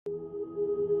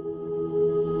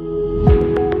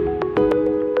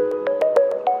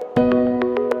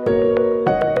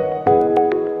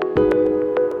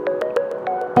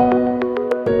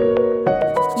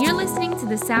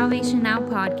Salvation Now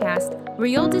podcast, where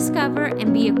you'll discover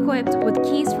and be equipped with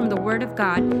keys from the Word of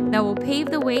God that will pave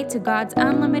the way to God's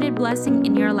unlimited blessing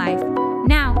in your life.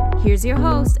 Now, here's your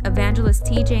host, Evangelist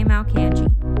TJ Malcanji.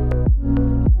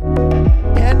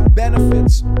 10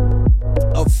 benefits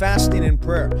of fasting and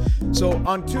prayer. So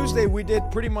on Tuesday, we did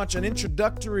pretty much an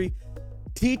introductory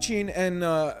teaching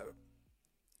and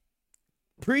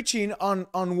preaching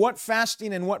on what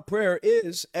fasting and what prayer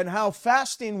is, and how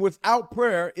fasting without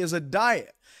prayer is a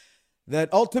diet.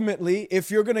 That ultimately, if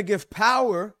you're going to give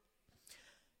power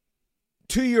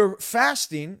to your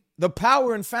fasting, the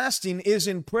power in fasting is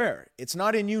in prayer. It's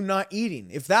not in you not eating.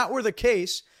 If that were the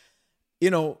case,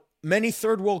 many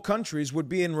third world countries would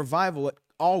be in revival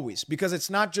always, because it's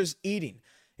not just eating.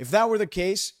 If that were the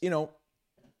case,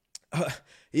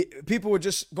 people would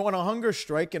just go on a hunger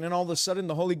strike, and then all of a sudden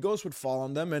the Holy Ghost would fall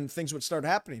on them and things would start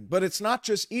happening. But it's not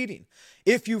just eating.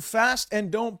 If you fast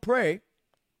and don't pray,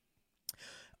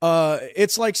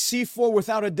 it's like C4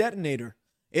 without a detonator.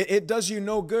 It does you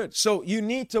no good. So you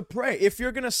need to pray. If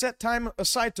you're going to set time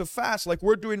aside to fast like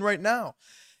we're doing right now,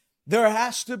 there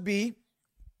has to be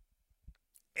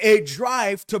a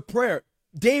drive to prayer.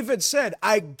 David said,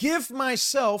 I give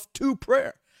myself to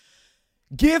prayer.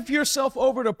 Give yourself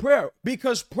over to prayer,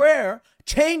 because prayer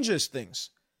changes things.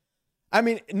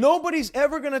 Nobody's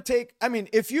ever going to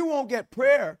if you won't get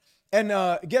prayer and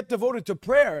get devoted to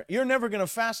prayer, you're never going to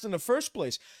fast in the first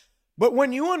place. But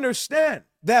when you understand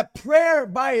that prayer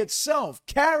by itself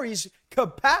carries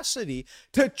capacity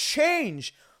to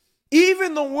change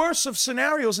even the worst of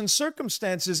scenarios and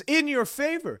circumstances in your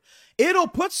favor, it'll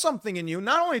put something in you,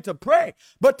 not only to pray,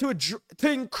 but to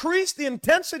increase the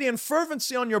intensity and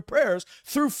fervency on your prayers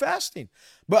through fasting.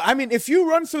 But if you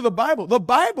run through the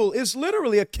Bible is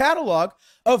literally a catalog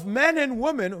of men and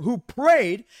women who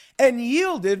prayed and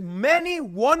yielded many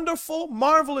wonderful,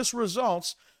 marvelous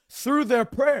results through their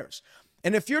prayers.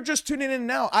 And if you're just tuning in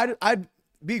now, I'd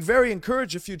be very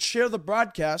encouraged if you'd share the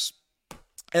broadcast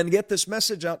and get this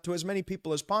message out to as many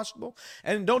people as possible.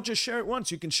 And don't just share it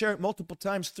once. You can share it multiple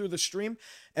times through the stream,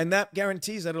 and that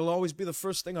guarantees that it'll always be the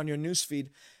first thing on your newsfeed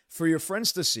for your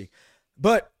friends to see.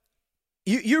 But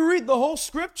you read the whole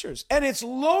scriptures, and it's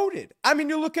loaded.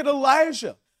 You look at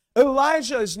Elijah.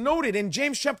 Elijah is noted in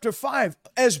James chapter 5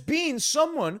 as being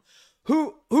someone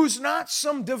who's not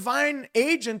some divine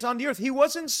agent on the earth. He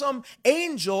wasn't some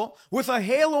angel with a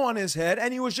halo on his head,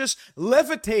 and he was just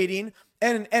levitating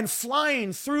and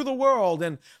flying through the world,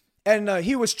 and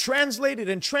he was translated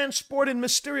and transported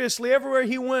mysteriously everywhere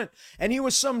he went, and he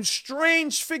was some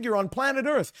strange figure on planet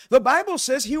Earth. The Bible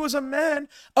says he was a man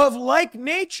of like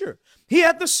nature. He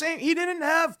didn't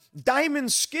have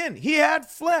diamond skin. He had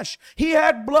flesh. He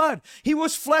had blood. He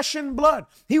was flesh and blood.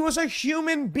 He was a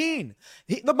human being.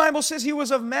 The Bible says he was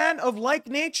a man of like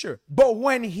nature. But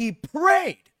when he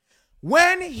prayed,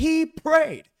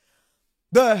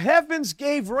 the heavens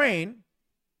gave rain,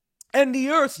 and the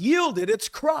earth yielded its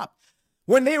crop.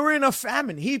 When they were in a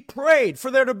famine, he prayed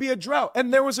for there to be a drought,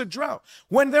 and there was a drought.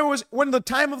 When the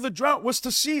time of the drought was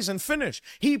to cease and finish,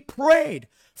 he prayed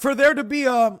for there to be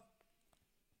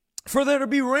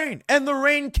rain, and the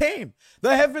rain came.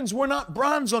 The heavens were not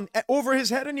bronze over his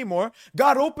head anymore.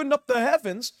 God opened up the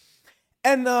heavens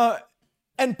and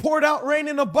poured out rain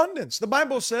in abundance. The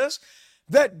Bible says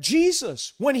that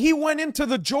Jesus, when he went into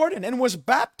the Jordan and was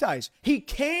baptized, he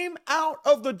came out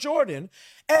of the Jordan,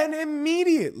 and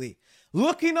immediately,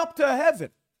 looking up to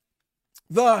heaven,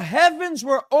 the heavens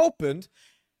were opened,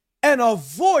 and a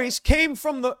voice came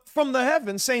from the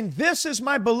heavens saying, "This is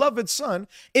my beloved Son,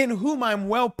 in whom I'm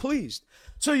well pleased."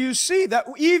 So you see that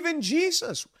even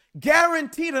Jesus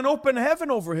guaranteed an open heaven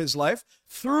over his life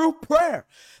through prayer.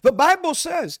 The Bible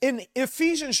says in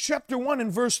Ephesians chapter 1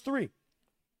 and verse 3,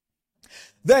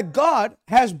 that God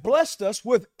has blessed us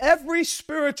with every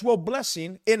spiritual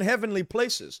blessing in heavenly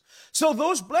places. So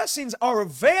those blessings are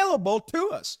available to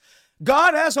us.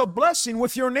 God has a blessing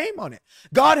with your name on it.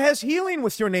 God has healing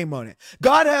with your name on it.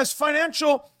 God has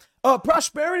financial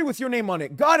prosperity with your name on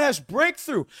it. God has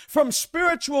breakthrough from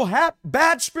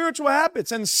bad spiritual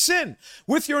habits and sin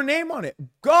with your name on it.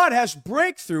 God has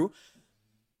breakthrough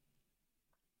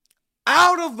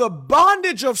out of the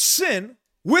bondage of sin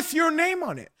with your name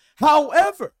on it.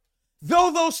 However,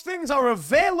 though those things are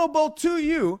available to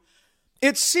you,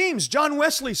 it seems, John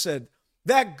Wesley said,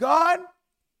 that God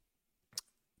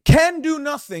can do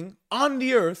nothing on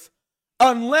the earth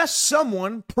unless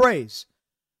someone prays.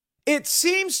 It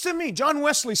seems to me, John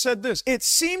Wesley said this, it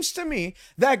seems to me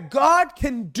that God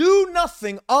can do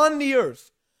nothing on the earth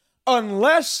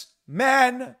unless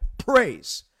man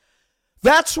prays.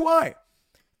 That's why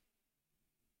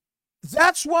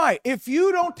That's why if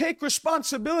you don't take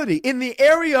responsibility in the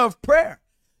area of prayer,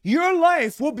 your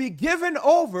life will be given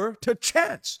over to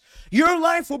chance. Your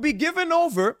life will be given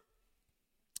over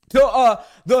to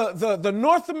the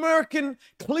North American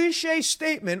cliche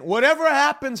statement, whatever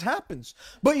happens, happens.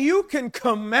 But you can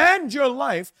command your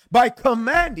life by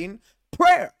commanding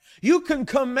prayer. You can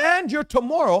command your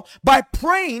tomorrow by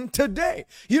praying today.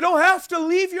 You don't have to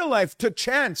leave your life to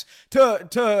chance,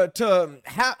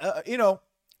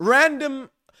 random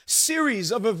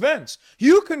series of events.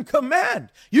 You can command.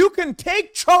 You can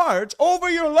take charge over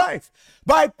your life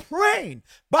by praying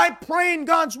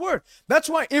God's word. That's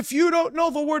why if you don't know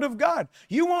the word of God,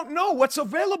 you won't know what's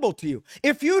available to you.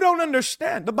 If you don't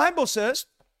understand, the Bible says,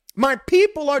 my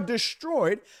people are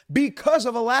destroyed because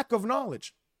of a lack of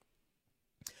knowledge.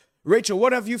 Rachel,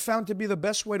 what have you found to be the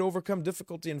best way to overcome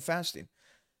difficulty in fasting?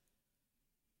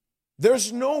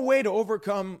 There's no way to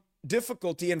overcome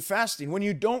difficulty in fasting. When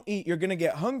you don't eat, you're going to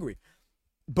get hungry.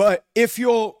 But if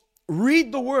you'll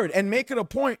read the word and make it a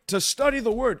point to study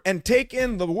the word and take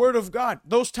in the word of God,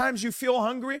 those times you feel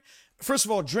hungry, first of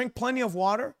all, drink plenty of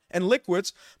water and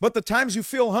liquids. But the times you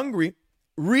feel hungry,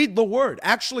 read the word,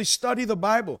 actually study the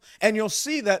Bible, and you'll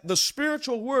see that the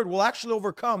spiritual word will actually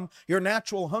overcome your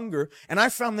natural hunger. And I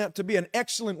found that to be an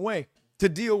excellent way to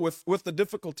deal with the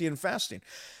difficulty in fasting.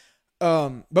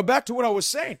 But back to what I was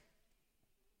saying.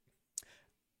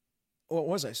 What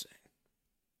was I saying?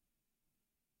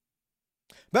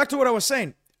 Back to what I was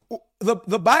saying.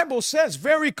 The Bible says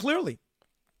very clearly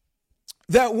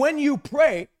that when you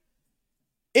pray,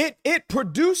 it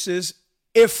produces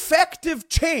effective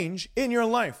change in your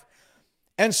life.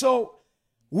 And so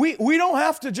we don't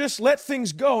have to just let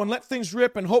things go and let things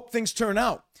rip and hope things turn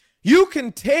out. You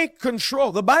can take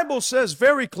control. The Bible says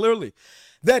very clearly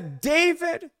that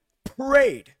David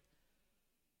prayed.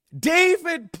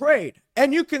 David prayed.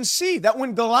 And you can see that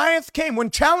when Goliath came, when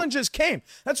challenges came,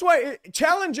 that's why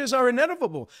challenges are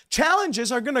inevitable.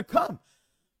 Challenges are going to come.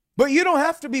 But you don't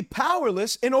have to be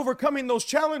powerless in overcoming those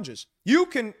challenges. You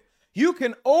can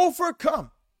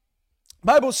overcome.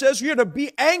 Bible says you're to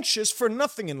be anxious for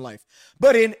nothing in life,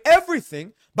 but in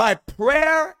everything by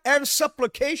prayer and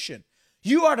supplication.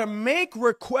 You are to make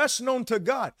requests known to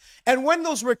God. And when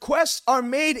those requests are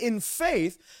made in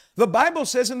faith, the Bible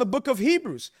says in the book of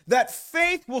Hebrews that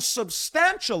faith will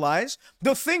substantialize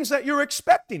the things that you're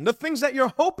expecting, the things that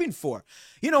you're hoping for.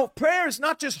 You know, prayer is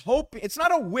not just hoping. It's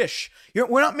not a wish.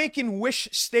 We're not making wish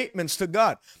statements to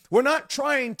God. We're not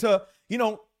trying to,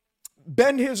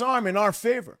 bend his arm in our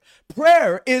favor.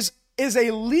 Prayer is a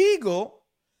legal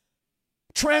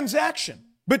transaction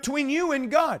between you and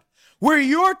God, where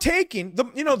you're taking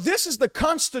this is the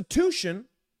constitution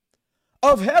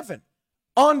of heaven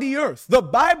on the earth. The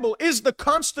Bible is the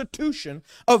constitution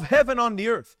of heaven on the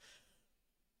earth.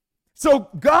 So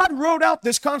God wrote out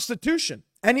this constitution.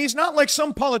 And he's not like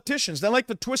some politicians that like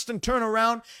to twist and turn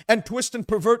around and twist and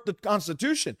pervert the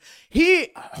Constitution. He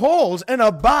holds and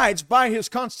abides by his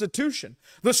Constitution.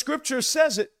 The scripture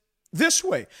says it this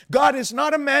way. God is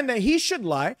not a man that he should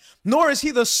lie, nor is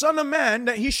he the son of man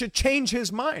that he should change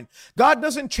his mind. God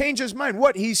doesn't change his mind.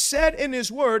 What he said in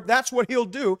his word, that's what he'll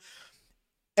do.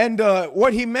 And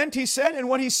what he meant, he said, and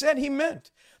what he said, he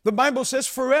meant. The Bible says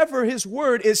forever his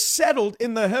word is settled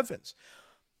in the heavens.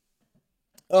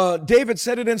 David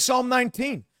said it in Psalm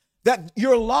 19, that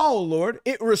your law, O Lord,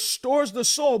 it restores the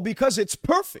soul because it's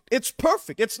perfect. It's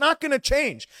perfect. It's not going to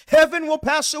change. Heaven will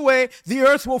pass away. The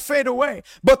earth will fade away.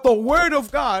 But the word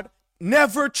of God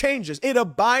never changes. It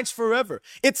abides forever.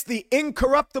 It's the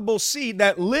incorruptible seed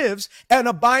that lives and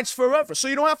abides forever. So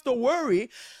you don't have to worry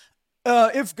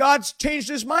if God's changed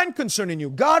his mind concerning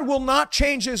you. God will not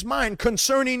change his mind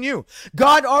concerning you.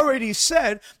 God already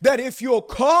said that if you'll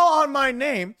call on my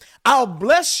name, I'll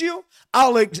bless you,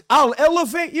 I'll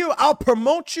elevate you, I'll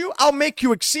promote you, I'll make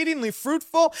you exceedingly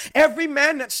fruitful. Every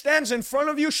man that stands in front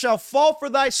of you shall fall for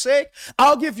thy sake.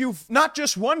 I'll give you not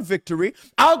just one victory,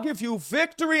 I'll give you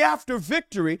victory after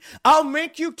victory. I'll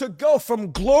make you to go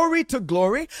from glory to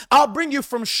glory. I'll bring you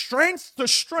from strength to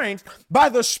strength by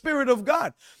the Spirit of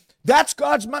God. That's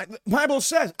God's mind. The Bible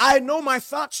says, I know my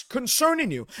thoughts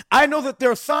concerning you. I know that there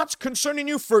are thoughts concerning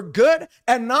you for good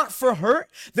and not for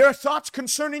hurt. There are thoughts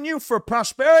concerning you for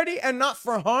prosperity and not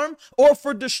for harm or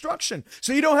for destruction.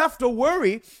 So you don't have to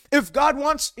worry if God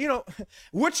wants,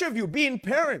 which of you, being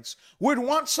parents, would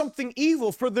want something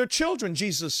evil for their children,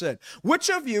 Jesus said. Which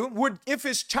of you would, if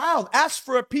his child asks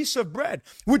for a piece of bread,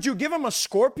 would you give him a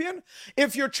scorpion?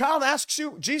 If your child asks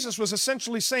you, Jesus was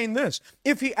essentially saying this,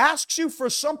 if he asks you for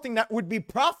something that would be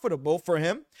profitable for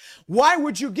him, why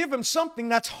would you give him something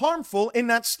that's harmful in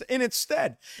its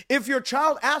stead? If your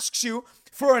child asks you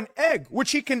for an egg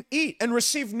which he can eat and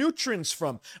receive nutrients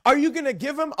from? Are you going to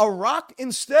give him a rock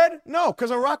instead? No,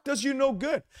 because a rock does you no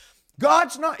good.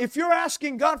 God's not, if you're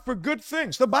asking God for good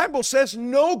things, the Bible says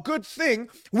no good thing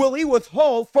will he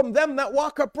withhold from them that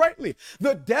walk uprightly.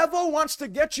 The devil wants to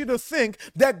get you to think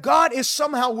that God is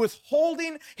somehow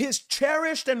withholding his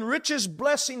cherished and richest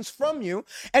blessings from you,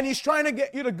 and he's trying to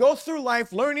get you to go through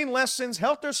life learning lessons,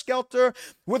 helter-skelter,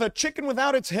 with a chicken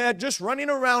without its head, just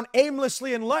running around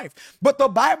aimlessly in life. But the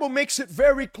Bible makes it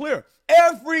very clear.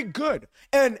 Every good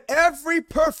and every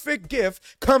perfect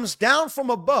gift comes down from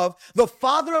above, the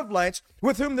Father of lights,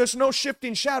 with whom there's no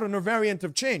shifting shadow nor variant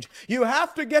of change. You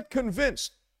have to get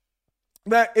convinced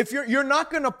that if you're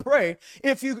not going to pray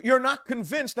if you're not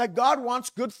convinced that God wants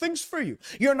good things for you.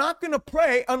 You're not going to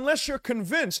pray unless you're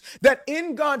convinced that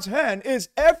in God's hand is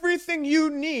everything you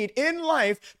need in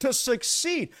life to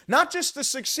succeed. Not just to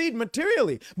succeed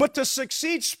materially, but to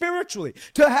succeed spiritually.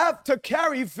 To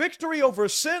carry victory over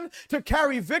sin, to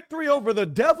carry victory over the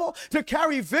devil, to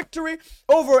carry victory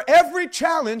over every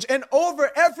challenge and over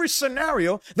every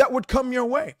scenario that would come your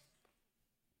way.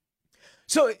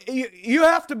 So you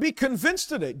have to be convinced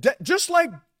today, just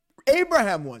like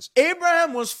Abraham was.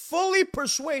 Abraham was fully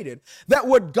persuaded that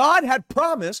what God had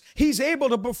promised, he's able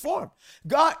to perform.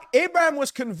 Abraham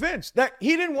was convinced that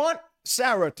he didn't want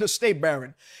Sarah to stay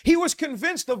barren. He was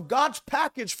convinced of God's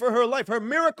package for her life, her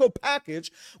miracle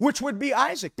package, which would be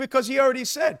Isaac, because he already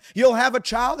said, you'll have a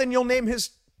child and you'll name his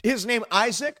name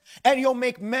Isaac, and you'll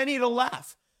make many to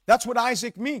laugh. That's what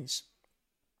Isaac means.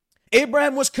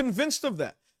 Abraham was convinced of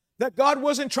that God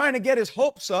wasn't trying to get his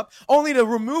hopes up, only to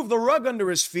remove the rug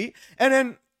under his feet and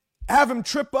then have him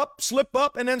trip up, slip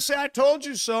up, and then say, I told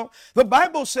you so. The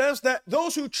Bible says that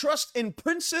those who trust in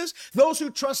princes, those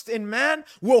who trust in man,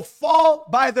 will fall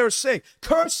by their sake.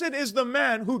 Cursed is the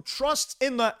man who trusts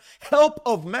in the help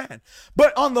of man.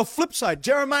 But on the flip side,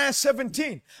 Jeremiah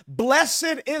 17,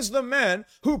 blessed is the man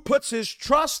who puts his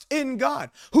trust in God,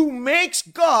 who makes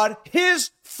God his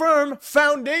firm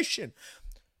foundation.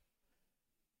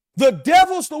 The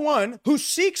devil's the one who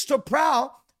seeks to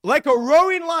prowl like a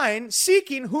roaring lion,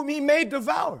 seeking whom he may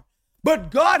devour. But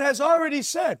God has already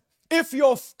said, if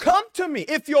you'll come to me,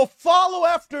 if you'll follow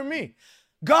after me,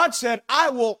 God said, I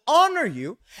will honor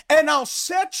you and I'll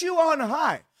set you on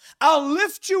high. I'll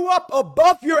lift you up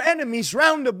above your enemies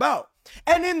round about.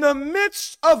 And in the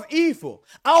midst of evil,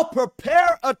 I'll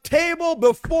prepare a table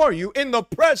before you in the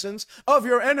presence of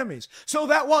your enemies, so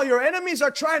that while your enemies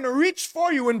are trying to reach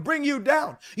for you and bring you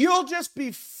down, you'll just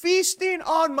be feasting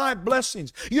on my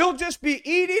blessings. You'll just be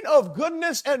eating of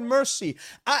goodness and mercy.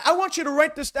 I want you to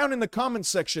write this down in the comments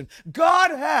section. God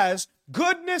has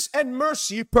goodness and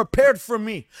mercy prepared for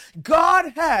me.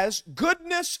 God has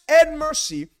goodness and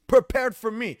mercy prepared for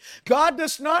me. God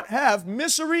does not have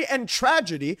misery and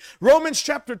tragedy. Romans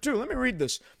chapter 2. Let me read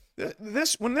this.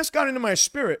 When this got into my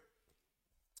spirit,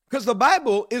 because the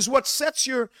Bible is what sets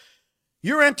your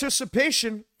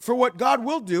anticipation for what God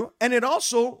will do, and it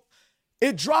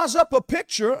draws up a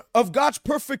picture of God's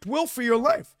perfect will for your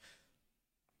life.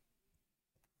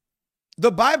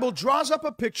 The Bible draws up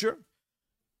a picture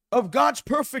of God's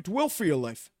perfect will for your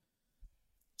life.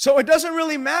 So it doesn't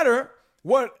really matter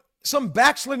what some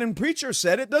backslidden preacher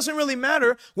said. It doesn't really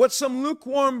matter what some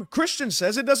lukewarm Christian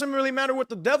says. It doesn't really matter what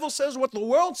the devil says, what the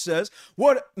world says.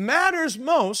 What matters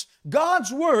most,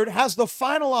 God's word has the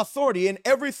final authority in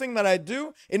everything that I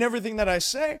do, in everything that I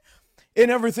say, in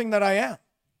everything that I am.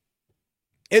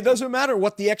 It doesn't matter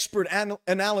what the expert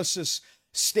analysis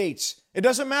states. It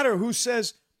doesn't matter who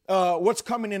says what's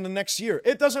coming in the next year.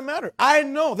 It doesn't matter. I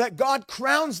know that God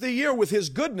crowns the year with his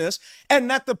goodness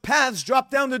and that the paths drop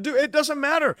down to do. It doesn't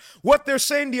matter what they're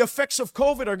saying the effects of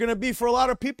COVID are going to be for a lot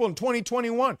of people in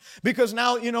 2021, because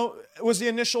now, it was the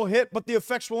initial hit, but the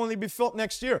effects will only be felt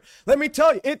next year. Let me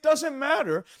tell you, it doesn't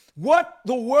matter what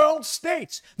the world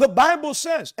states. The Bible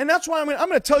says, and that's why I'm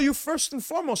going to tell you first and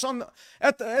foremost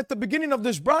at the beginning of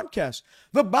this broadcast.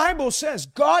 The Bible says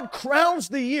God crowns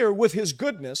the year with his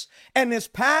goodness and his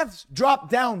paths drop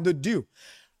down the dew.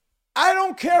 I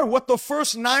don't care what the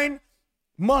first 9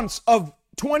 months of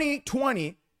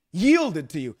 2020 yielded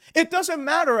to you. It doesn't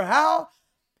matter how,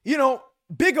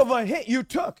 big of a hit you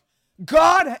took.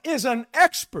 God is an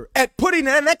expert at putting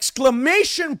an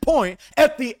exclamation point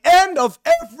at the end of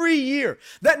every year,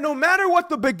 that no matter what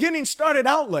the beginning started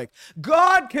out like,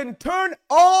 God can turn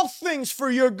all things for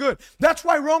your good. That's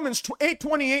why Romans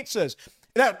 8:28 says,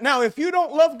 Now, if you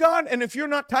don't love God and if you're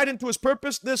not tied into his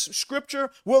purpose, this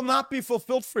scripture will not be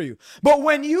fulfilled for you. But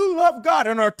when you love God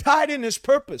and are tied in his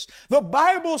purpose, the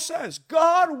Bible says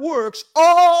God works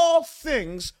all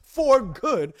things for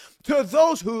good to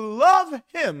those who love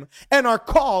him and are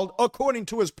called according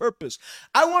to his purpose.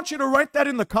 I want you to write that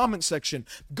in the comment section.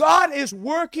 God is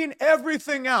working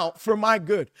everything out for my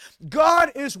good.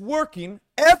 God is working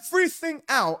everything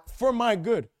out for my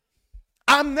good.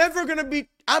 I'm never going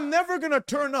to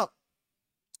turn up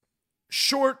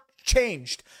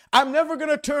shortchanged. I'm never going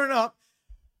to turn up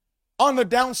on the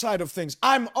downside of things.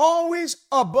 I'm always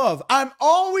above. I'm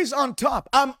always on top.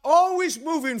 I'm always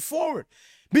moving forward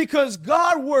because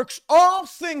God works all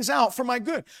things out for my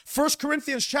good. 1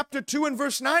 Corinthians chapter 2 and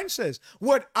verse 9 says,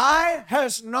 what eye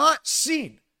has not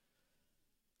seen,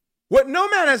 what no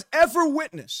man has ever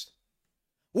witnessed,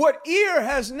 what ear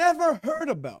has never heard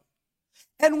about,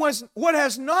 and what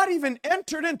has not even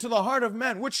entered into the heart of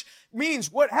man, which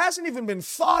means what hasn't even been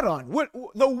thought on, what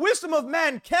the wisdom of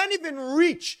man can't even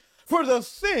reach for the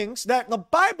things that the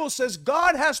Bible says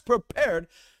God has prepared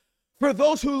for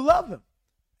those who love him.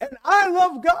 And I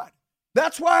love God.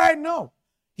 That's why I know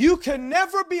you can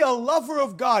never be a lover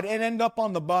of God and end up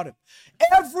on the bottom.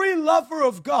 Every lover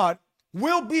of God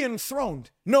will be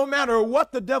enthroned no matter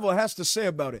what the devil has to say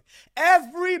about it.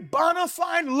 Every bona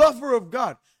fide lover of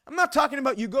God. I'm not talking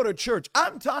about you go to church.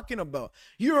 I'm talking about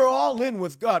you're all in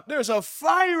with God. There's a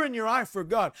fire in your eye for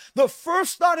God. The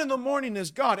first thought in the morning is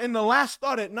God, and the last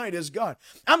thought at night is God.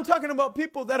 I'm talking about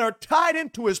people that are tied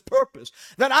into his purpose,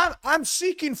 that I'm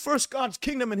seeking first God's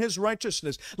kingdom and his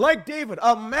righteousness. Like David,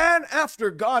 a man after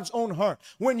God's own heart.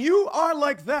 When you are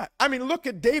like that, I mean, look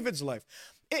at David's life.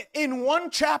 In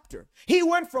one chapter, he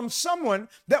went from someone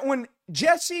that when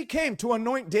Jesse came to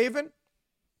anoint David,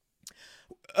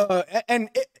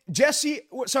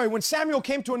 when Samuel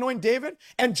came to anoint David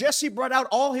and Jesse brought out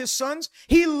all his sons,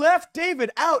 he left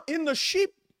David out in the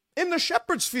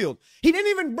shepherd's field. He didn't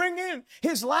even bring in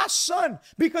his last son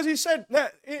because he said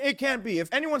that it can't be.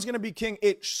 If anyone's going to be king,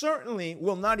 it certainly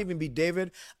will not even be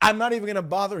David. I'm not even going to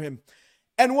bother him.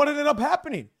 And what ended up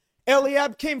happening?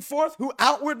 Eliab came forth, who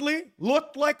outwardly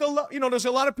looked like there's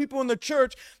a lot of people in the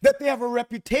church that they have a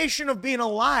reputation of being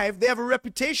alive. They have a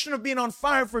reputation of being on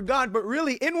fire for God, but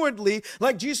really inwardly,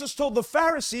 like Jesus told the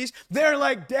Pharisees, they're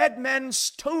like dead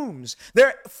men's tombs.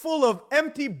 They're full of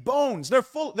empty bones.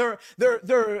 They're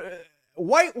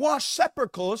whitewashed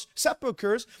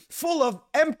sepulchers full of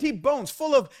empty bones,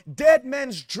 full of dead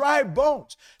men's dry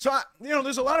bones. So,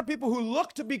 there's a lot of people who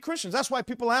look to be Christians. That's why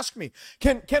people ask me,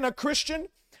 can a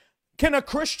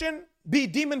Christian be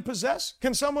demon possessed?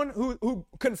 Can someone who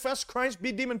confess Christ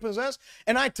be demon possessed?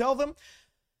 And I tell them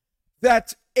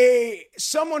that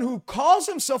someone who calls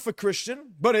himself a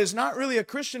Christian but is not really a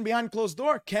Christian behind closed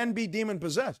door can be demon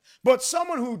possessed. But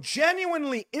someone who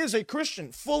genuinely is a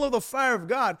Christian, full of the fire of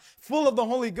God, full of the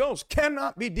Holy Ghost,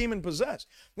 cannot be demon possessed.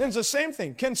 Then it's the same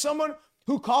thing. Can someone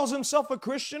who calls himself a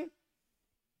Christian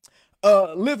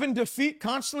live in defeat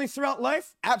constantly throughout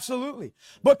life? Absolutely.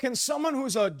 But can someone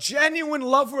who's a genuine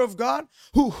lover of God,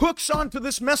 who hooks onto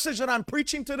this message that I'm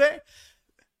preaching today,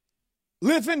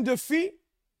 live in defeat?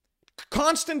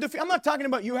 Constant defeat. I'm not talking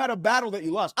about you had a battle that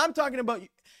you lost. I'm talking about,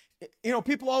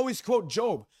 people always quote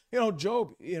Job.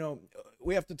 Job,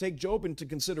 we have to take Job into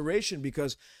consideration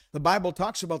because the Bible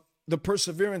talks about the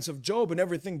perseverance of Job and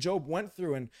everything Job went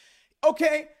through. And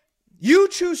okay, you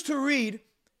choose to read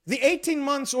the 18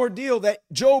 months ordeal that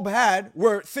Job had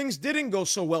where things didn't go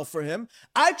so well for him.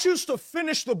 I choose to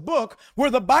finish the book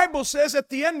where the Bible says at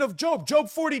the end of Job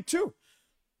 42,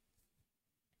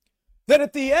 that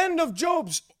at the end of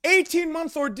Job's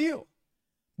 18-month ordeal,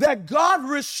 that God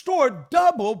restored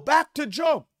double back to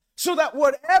Job, so that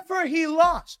whatever he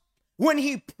lost, when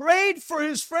he prayed for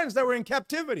his friends that were in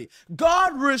captivity,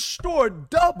 God restored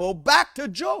double back to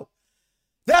Job.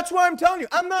 That's why I'm telling you,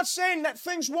 I'm not saying that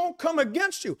things won't come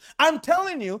against you. I'm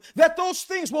telling you that those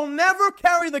things will never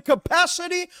carry the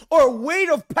capacity or weight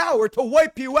of power to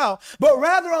wipe you out. But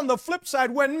rather on the flip side,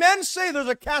 when men say there's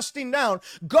a casting down,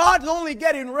 God's only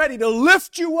getting ready to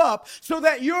lift you up so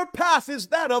that your path is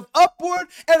that of upward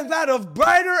and that of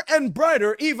brighter and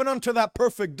brighter, even unto that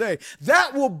perfect day.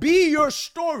 That will be your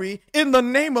story in the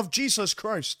name of Jesus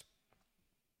Christ.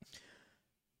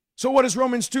 So what does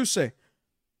Romans 2 say?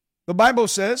 The Bible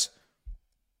says,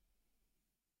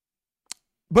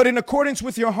 but in accordance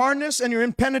with your hardness and your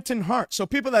impenitent heart. So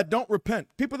people that don't repent,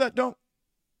 people that don't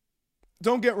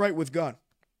get right with God.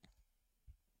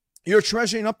 You're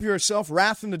treasuring up yourself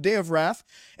wrath in the day of wrath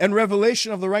and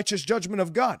revelation of the righteous judgment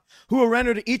of God, who will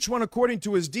render to each one according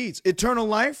to his deeds. Eternal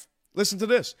life, listen to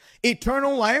this,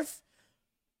 eternal life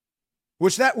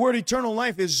which that word eternal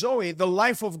life is Zoe, the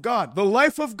life of God. The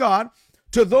life of God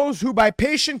to those who by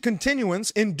patient continuance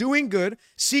in doing good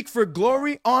seek for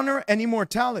glory, honor, and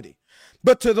immortality.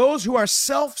 But to those who are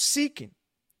self-seeking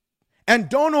and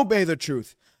don't obey the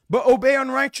truth, but obey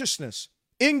unrighteousness,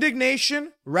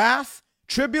 indignation, wrath,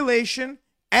 tribulation,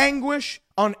 anguish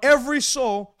on every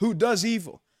soul who does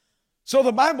evil. So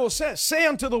the Bible says, say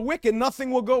unto the wicked,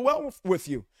 nothing will go well with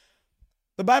you.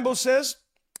 The Bible says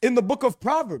in the book of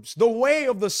Proverbs, the way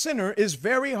of the sinner is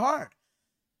very hard.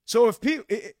 So if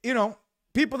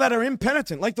people that are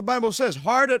impenitent, like the Bible says,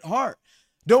 hard at heart,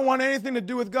 don't want anything to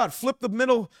do with God, flip the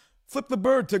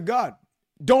bird to God,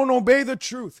 don't obey the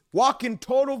truth, walk in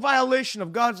total violation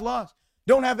of God's laws,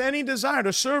 don't have any desire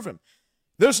to serve him.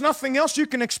 There's nothing else you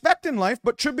can expect in life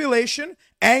but tribulation,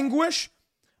 anguish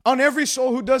on every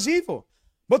soul who does evil.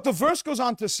 But the verse goes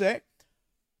on to say,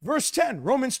 verse 10,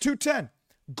 Romans 2:10,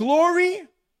 glory,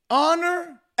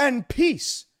 honor, and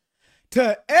peace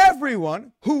to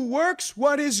everyone who works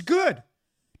what is good,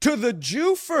 to the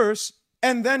Jew first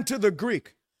and then to the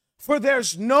Greek. For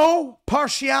there's no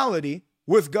partiality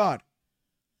with God.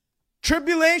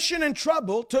 Tribulation and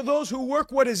trouble to those who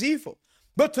work what is evil,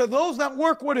 but to those that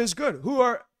work what is good, who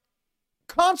are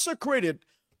consecrated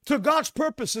to God's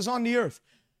purposes on the earth.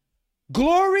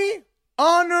 Glory,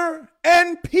 honor,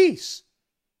 and peace.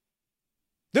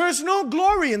 There's no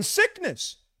glory in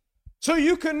sickness. So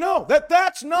you can know that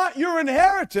that's not your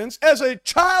inheritance as a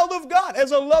child of God,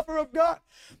 as a lover of God.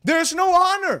 There's no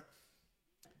honor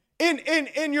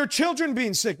in your children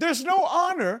being sick. There's no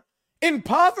honor in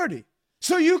poverty.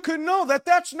 So you can know that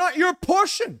that's not your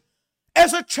portion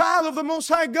as a child of the Most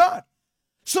High God.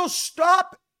 So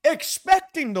stop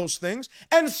expecting those things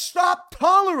and stop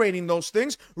tolerating those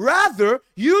things. Rather,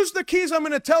 use the keys I'm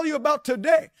going to tell you about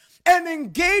today and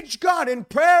engage God in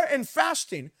prayer and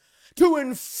fasting to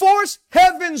enforce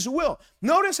heaven's will.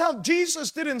 Notice how Jesus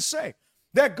didn't say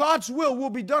that God's will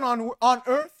be done on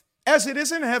earth as it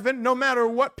is in heaven, no matter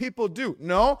what people do.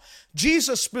 No,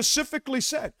 Jesus specifically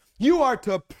said, you are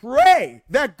to pray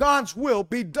that God's will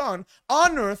be done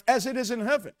on earth as it is in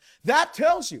heaven. That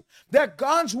tells you that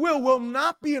God's will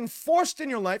not be enforced in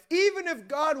your life, even if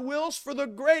God wills for the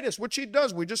greatest, which he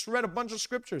does. We just read a bunch of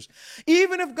scriptures.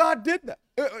 Even if God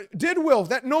did will,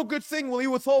 that no good thing will he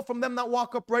withhold from them that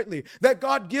walk uprightly, that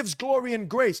God gives glory and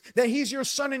grace, that he's your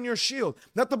son and your shield,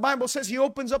 that the Bible says he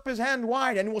opens up his hand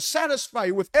wide and will satisfy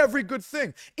you with every good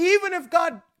thing. Even if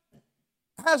God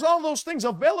has all those things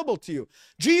available to you,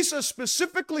 Jesus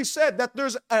specifically said that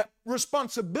there's a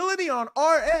responsibility on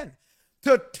our end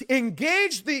to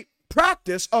engage the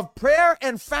practice of prayer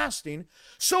and fasting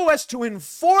so as to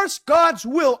enforce God's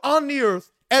will on the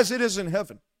earth as it is in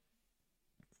heaven.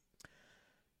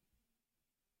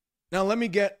 Now let me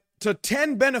get to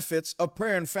 10 benefits of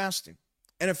prayer and fasting.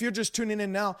 And if you're just tuning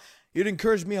in now, it'd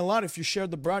encourage me a lot if you shared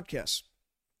the broadcast.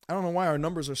 I don't know why our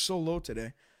numbers are so low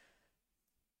today.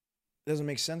 It doesn't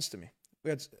make sense to me. We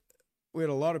had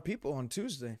a lot of people on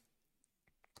Tuesday.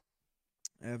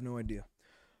 I have no idea.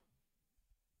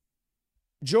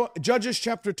 Judges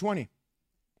chapter 20.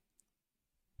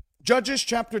 Judges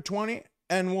chapter 20,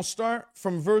 and we'll start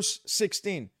from verse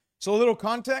 16. So a little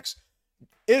context.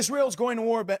 Israel's going to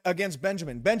war against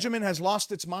Benjamin. Benjamin has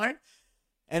lost its mind,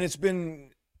 and it's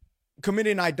been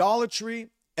committing idolatry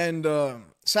and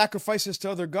sacrifices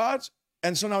to other gods.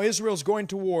 And so now Israel's going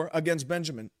to war against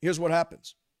Benjamin. Here's what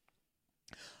happens.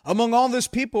 Among all this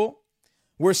people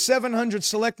were 700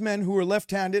 select men who were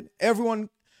left-handed,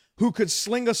 everyone who could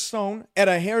sling a stone at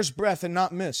a hair's breadth and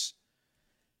not miss.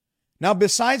 Now,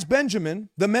 besides Benjamin,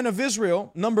 the men of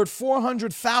Israel numbered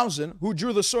 400,000 who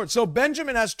drew the sword. So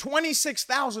Benjamin has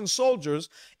 26,000 soldiers.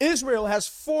 Israel has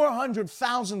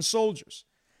 400,000 soldiers.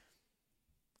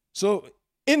 So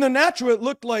in the natural, it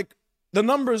looked like the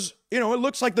numbers, it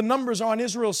looks like the numbers are on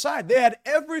Israel's side. They had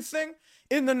everything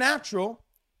in the natural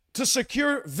to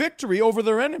secure victory over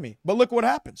their enemy. But look what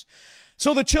happens.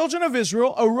 So the children of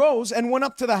Israel arose and went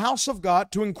up to the house of God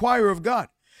to inquire of God.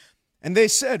 And they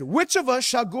said, which of us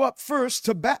shall go up first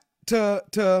to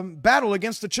battle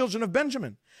against the children of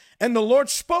Benjamin? And the Lord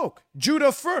spoke,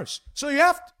 Judah first. So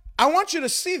I want you to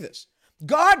see this.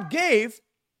 God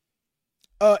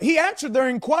he answered their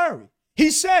inquiry. He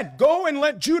said, go and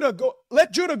let Judah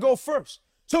go first.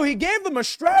 So he gave them a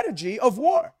strategy of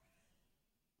war.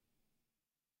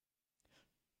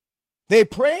 They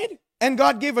prayed, and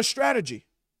God gave a strategy.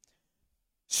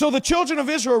 So the children of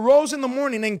Israel rose in the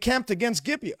morning and camped against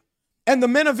Gibeah. And the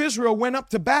men of Israel went up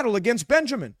to battle against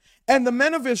Benjamin. And the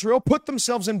men of Israel put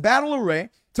themselves in battle array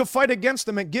to fight against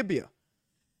them at Gibeah.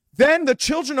 Then the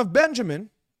children of Benjamin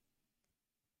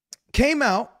came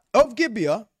out of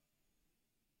Gibeah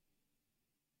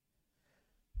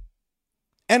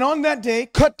And on that day,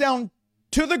 cut down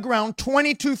to the ground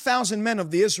 22,000 men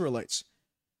of the Israelites.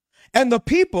 And the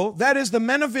people, that is the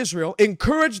men of Israel,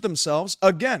 encouraged themselves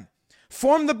again,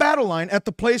 formed the battle line at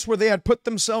the place where they had put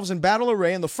themselves in battle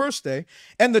array in the first day.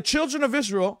 And the children of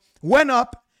Israel went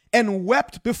up and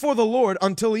wept before the Lord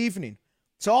until evening.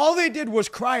 So all they did was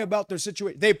cry about their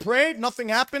situation. They prayed, nothing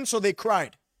happened, so they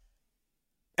cried.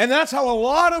 And that's how a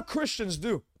lot of Christians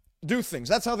do things.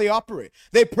 That's how they operate.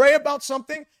 They pray about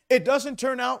something, it doesn't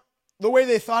turn out the way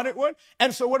they thought it would.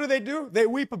 And so what do? They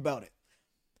weep about it.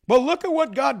 But look at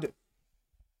what God did.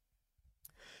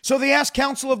 So they asked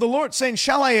counsel of the Lord, saying,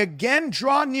 shall I again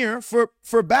draw near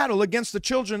for battle against the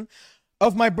children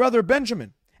of my brother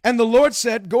Benjamin? And the Lord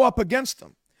said, go up against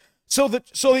them.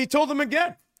 So he told them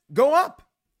again, go up.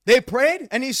 They prayed,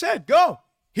 and he said, go.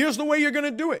 Here's the way you're going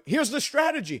to do it. Here's the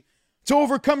strategy to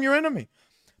overcome your enemy.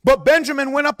 But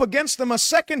Benjamin went up against them a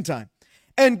second time,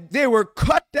 and they were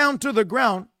cut down to the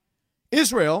ground.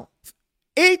 Israel,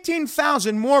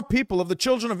 18,000 more people of the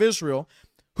children of Israel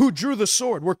who drew the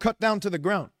sword were cut down to the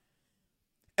ground.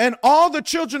 And all the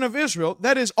children of Israel,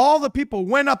 that is all the people,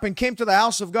 went up and came to the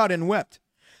house of God and wept.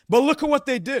 But look at what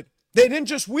they did. They didn't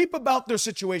just weep about their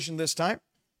situation this time.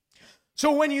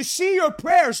 So when you see your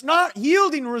prayers not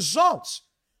yielding results,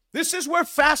 this is where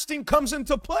fasting comes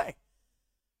into play.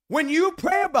 When you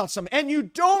pray about something and you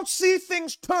don't see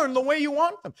things turn the way you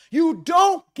want them, you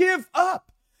don't give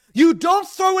up. You don't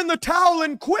throw in the towel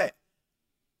and quit.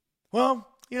 Well,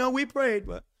 we prayed,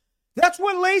 but that's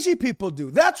what lazy people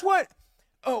do. That's what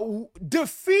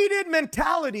defeated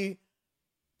mentality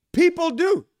people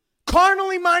do.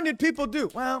 Carnally minded people do.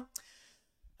 Well,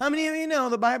 how many of you know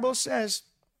the Bible says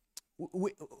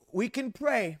we can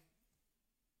pray,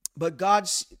 but God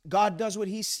does what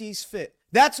he sees fit.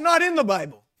 That's not in the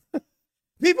Bible.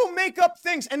 People make up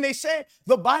things and they say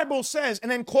the Bible says,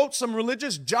 and then quote some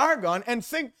religious jargon and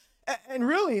think, and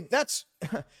really that's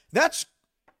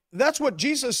what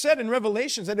Jesus said in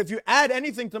Revelations, that if you add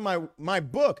anything to my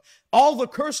book, all the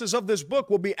curses of this book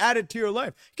will be added to your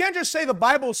life. You can't just say the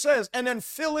Bible says and then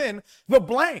fill in the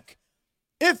blank.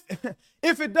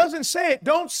 If it doesn't say it,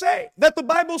 don't say that the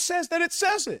Bible says that it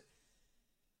says it.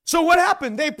 So what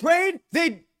happened? They prayed.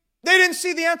 They didn't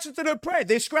see the answer to their prayer.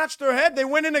 They scratched their head. They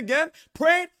went in again,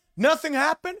 prayed. Nothing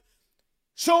happened.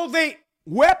 So they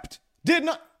wept.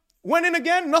 Went in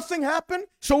again. Nothing happened.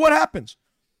 So what happens?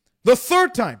 The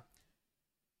third time.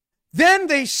 Then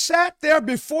they sat there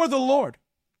before the Lord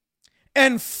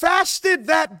and fasted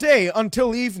that day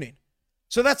until evening.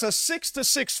 So that's a 6 to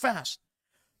 6 fast.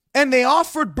 And they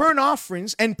offered burnt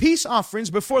offerings and peace offerings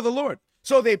before the Lord.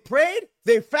 So they prayed,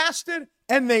 they fasted,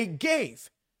 and they gave.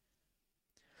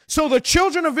 So the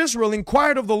children of Israel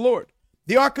inquired of the Lord.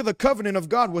 The ark of the covenant of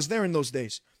God was there in those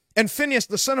days. And Phinehas,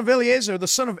 the son of Eleazar, the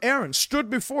son of Aaron, stood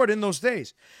before it in those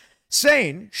days,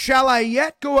 saying, shall I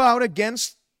yet go out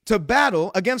to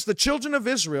battle against the children of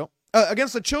Israel,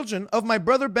 against the children of my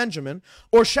brother Benjamin,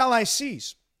 or shall I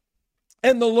cease?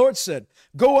 And the Lord said,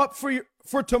 go up,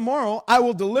 for tomorrow I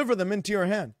will deliver them into your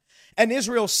hand. And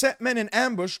Israel set men in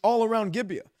ambush all around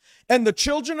Gibeah. And the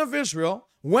children of Israel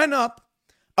went up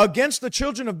against the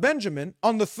children of Benjamin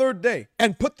on the third day,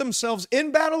 and put themselves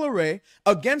in battle array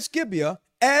against Gibeah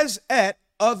as at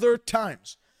other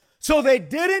times. So they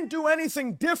didn't do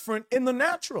anything different in the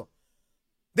natural.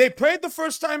 They prayed the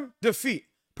first time, defeat.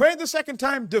 Prayed the second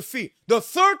time, defeat. The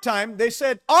third time, they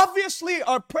said, obviously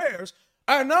our prayers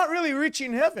are not really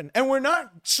reaching heaven, and we're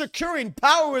not securing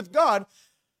power with God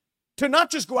to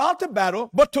not just go out to battle,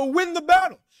 but to win the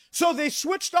battle. So they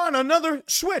switched on another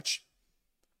switch.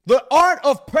 The art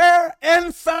of prayer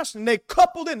and fasting. They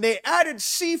coupled in, they added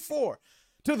C4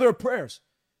 to their prayers.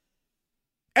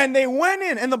 And they went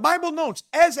in, and the Bible notes,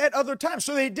 as at other times.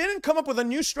 So they didn't come up with a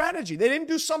new strategy. They didn't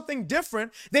do something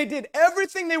different. They did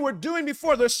everything they were doing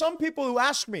before. There's some people who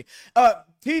ask me,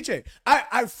 TJ,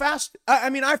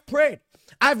 I've prayed.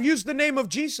 I've used the name of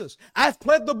Jesus. I've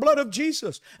pled the blood of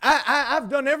Jesus. I've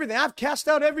done everything. I've cast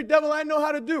out every devil I know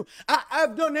how to do.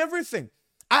 I've done everything.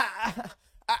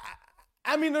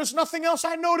 There's nothing else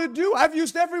I know to do. I've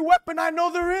used every weapon I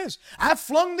know there is. I've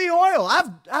flung the oil.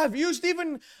 I've used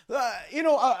even,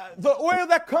 the oil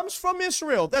that comes from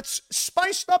Israel that's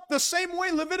spiced up the same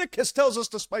way Leviticus tells us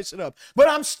to spice it up. But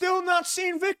I'm still not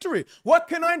seeing victory. What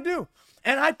can I do?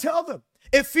 And I tell them,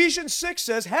 Ephesians 6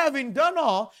 says, having done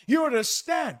all, you are to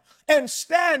stand. And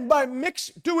stand by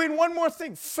doing one more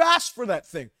thing. Fast for that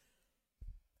thing.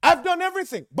 I've done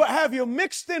everything. But have you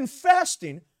mixed in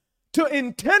fasting to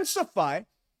intensify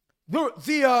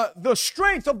the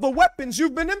strength of the weapons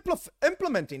you've been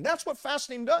implementing? That's what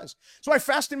fasting does. That's why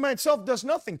fasting by itself does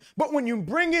nothing. But when you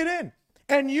bring it in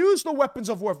and use the weapons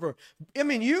of warfare. I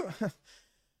mean, you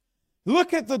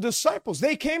look at the disciples.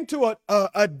 They came to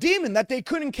a demon that they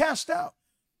couldn't cast out.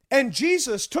 And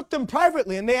Jesus took them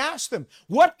privately and they asked them,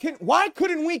 why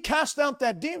couldn't we cast out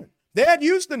that demon? They had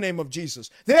used the name of Jesus.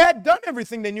 They had done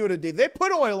everything they knew to do. They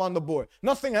put oil on the boy.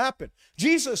 Nothing happened.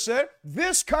 Jesus said,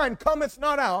 this kind cometh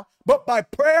not out, but by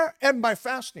prayer and by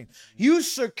fasting. You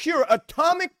secure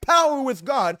atomic power with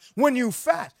God when you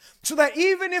fast. So that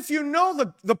even if you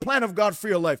know the plan of God for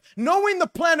your life, knowing the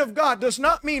plan of God does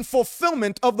not mean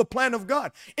fulfillment of the plan of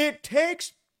God. It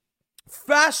takes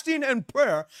fasting and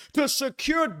prayer to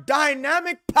secure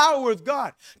dynamic power with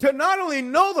God, to not only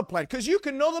know the plan, because you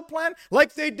can know the plan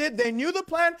like they did. They knew the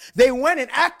plan, they went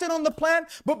and acted on the plan,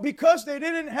 but because they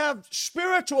didn't have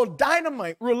spiritual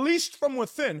dynamite released from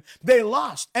within, they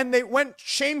lost and they went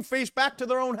shamefaced back to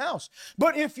their own house.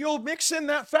 But if you'll mix in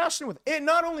that fasting with it,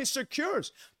 not only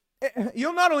secures,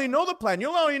 you'll not only know the plan,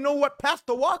 you'll not only know what path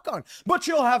to walk on, but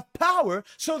you'll have power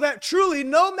so that truly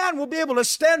no man will be able to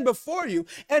stand before you.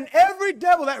 And every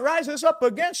devil that rises up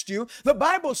against you, the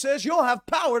Bible says you'll have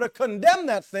power to condemn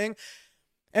that thing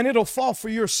and it'll fall for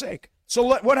your sake. So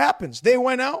what happens? They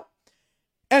went out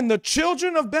and the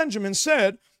children of Benjamin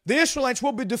said, the Israelites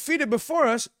will be defeated before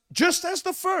us just as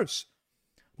the first.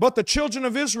 But the children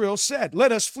of Israel said,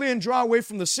 let us flee and draw away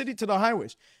from the city to the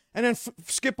highways. And then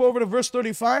skip over to verse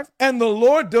 35. And the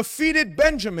Lord defeated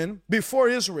Benjamin before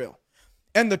Israel.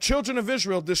 And the children of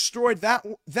Israel destroyed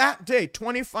that day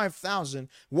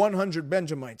 25,100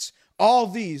 Benjamites. All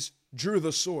these drew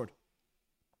the sword.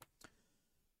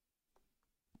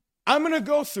 I'm going to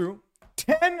go through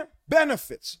 10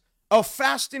 benefits of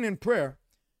fasting and prayer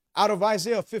out of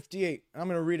Isaiah 58. I'm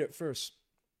going to read it first.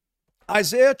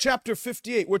 Isaiah chapter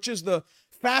 58, which is the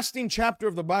fasting chapter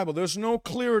of the Bible. There's no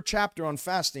clearer chapter on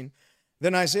fasting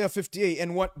than Isaiah 58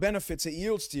 and what benefits it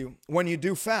yields to you when you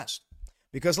do fast.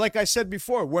 Because like I said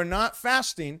before, we're not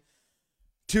fasting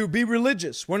to be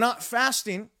religious. We're not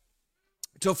fasting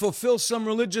to fulfill some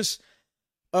religious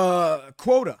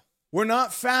quota. We're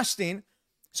not fasting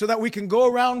so that we can go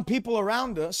around people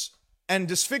around us and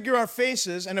disfigure our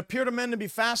faces and appear to men to be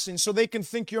fasting so they can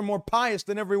think you're more pious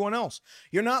than everyone else.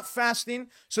 You're not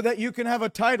fasting so that you can have a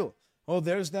title. Oh,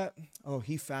 there's that. Oh,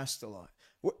 he fasts a lot.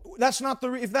 That's not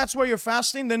if that's where you're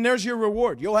fasting, then there's your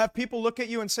reward. You'll have people look at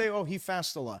you and say, oh, he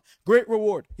fasts a lot. Great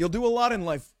reward. You'll do a lot in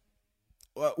life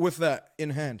with that in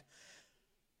hand.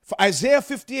 Isaiah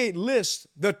 58 lists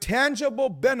the tangible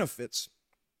benefits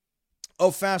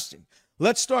of fasting.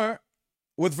 Let's start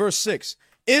with verse 6.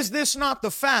 Is this not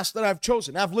the fast that I've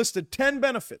chosen? I've listed 10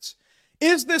 benefits.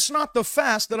 Is this not the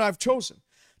fast that I've chosen?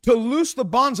 To loose the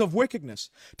bonds of wickedness,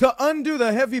 to undo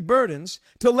the heavy burdens,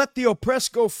 to let the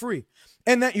oppressed go free,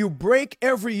 and that you break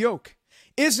every yoke.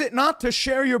 Is it not to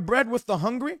share your bread with the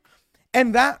hungry,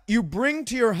 and that you bring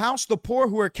to your house the poor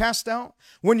who are cast out?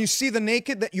 When you see the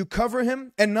naked, that you cover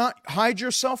him, and not hide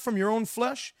yourself from your own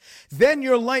flesh? Then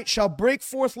your light shall break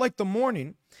forth like the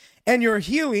morning, and your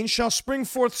healing shall spring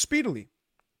forth speedily.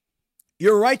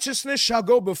 Your righteousness shall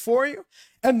go before you,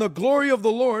 and the glory of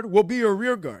the Lord will be your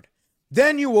rear guard.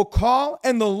 Then you will call,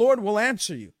 and the Lord will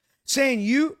answer you,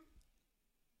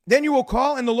 Then you will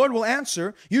call, and the Lord will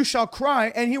answer. You shall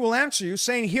cry, and he will answer you,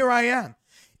 saying, here I am.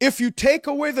 If you take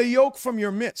away the yoke from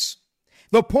your midst,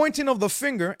 the pointing of the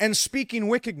finger and speaking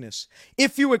wickedness,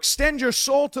 if you extend your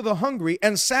soul to the hungry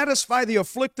and satisfy the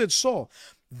afflicted soul,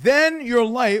 then your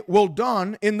light will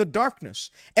dawn in the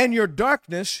darkness, and your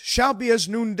darkness shall be as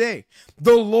noonday.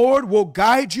 The Lord will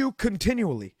guide you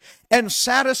continually and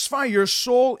satisfy your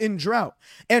soul in drought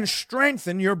and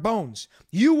strengthen your bones.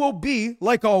 You will be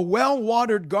like a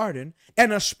well-watered garden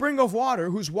and a spring of water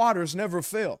whose waters never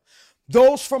fail.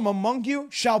 Those from among you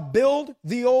shall build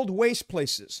the old waste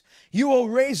places. You will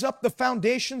raise up the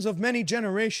foundations of many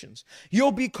generations.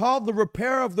 You'll be called the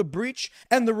repairer of the breach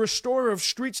and the restorer of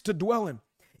streets to dwell in.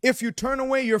 If you turn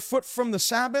away your foot from the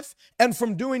Sabbath and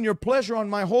from doing your pleasure on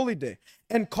my holy day,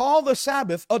 and call the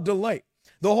Sabbath a delight,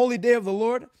 the holy day of the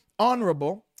Lord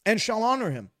honorable, and shall honor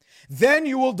him, then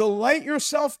you will delight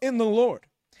yourself in the Lord,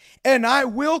 and I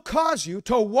will cause you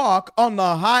to walk on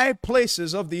the high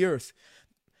places of the earth,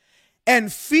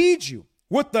 and feed you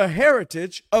with the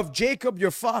heritage of Jacob your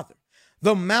father.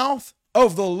 The mouth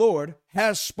of the Lord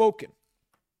has spoken.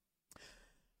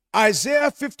 Isaiah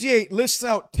 58 lists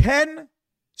out 10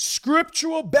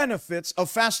 scriptural benefits of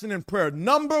fasting and prayer.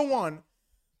 Number one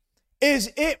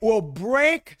is it will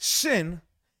break sin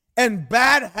and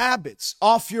bad habits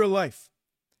off your life.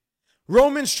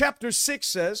 Romans chapter 6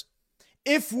 says,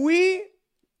 if we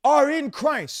are in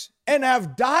Christ and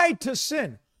have died to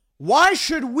sin, why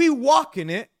should we walk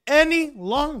in it any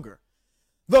longer?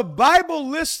 The Bible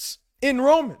lists in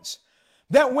Romans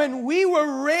that when we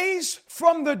were raised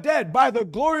from the dead by the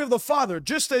glory of the Father,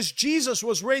 just as Jesus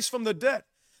was raised from the dead,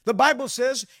 the Bible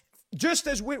says, just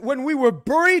as when we were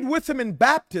buried with him in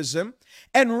baptism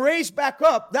and raised back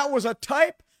up, that was a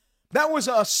type, that was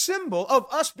a symbol of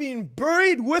us being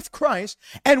buried with Christ.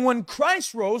 And when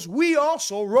Christ rose, we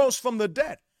also rose from the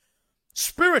dead,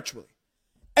 spiritually.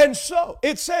 And so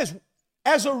it says,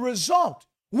 as a result,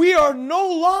 we are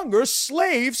no longer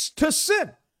slaves to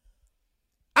sin.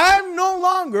 I'm no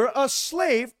longer a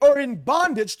slave or in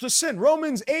bondage to sin.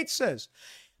 Romans 8 says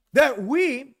that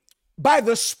we, by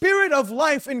the Spirit of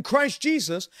life in Christ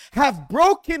Jesus, have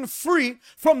broken free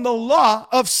from the law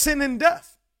of sin and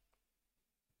death.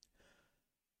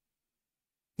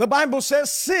 The Bible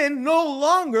says sin no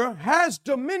longer has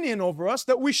dominion over us,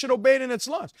 that we should obey it in its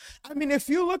laws. I mean, if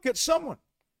you look at someone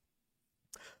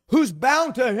who's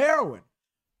bound to heroin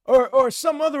or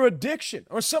some other addiction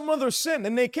or some other sin,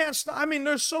 and they can't stop. I mean,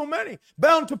 there's so many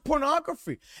bound to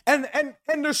pornography. And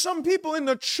there's some people in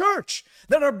the church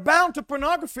that are bound to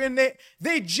pornography, and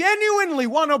they genuinely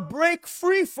want to break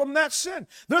free from that sin.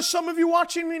 There's some of you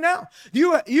watching me now.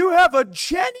 You have a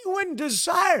genuine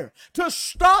desire to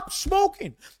stop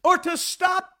smoking or to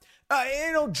stop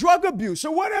drug abuse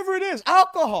or whatever it is,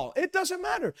 alcohol. It doesn't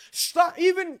matter. Stop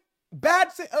even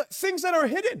bad things that are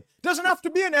hidden. Doesn't have to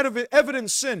be an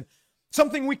evident sin,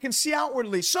 something we can see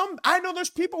outwardly. I know there's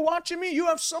people watching me. You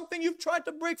have something you've tried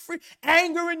to break free,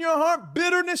 anger in your heart,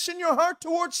 bitterness in your heart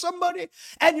towards somebody,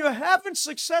 and you haven't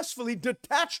successfully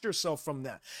detached yourself from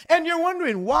that. And you're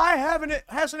wondering, why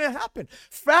hasn't it happened?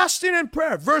 Fasting and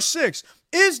prayer, verse 6.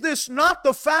 Is this not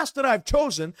the fast that I've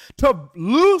chosen to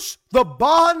loose the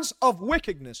bonds of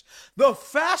wickedness? The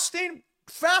fasting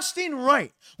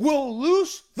right will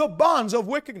loose the bonds of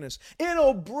wickedness.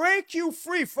 It'll break you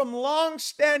free from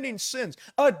long-standing sins,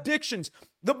 addictions.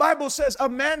 The Bible says a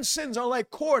man's sins are like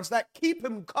cords that keep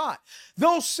him caught.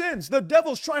 Those sins, the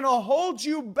devil's trying to hold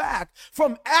you back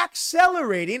from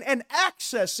accelerating and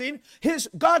accessing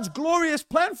God's glorious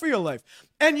plan for your life.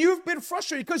 And you've been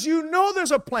frustrated because you know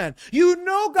there's a plan. You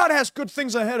know God has good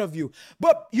things ahead of you.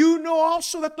 But you know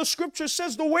also that the scripture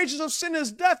says the wages of sin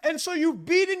is death. And so you've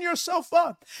beaten yourself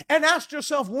up and asked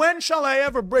yourself, when shall I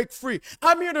ever break free?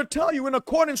 I'm here to tell you, in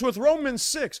accordance with Romans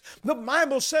 6, the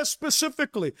Bible says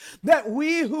specifically that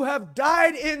we who have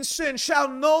died in sin shall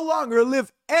no longer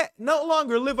live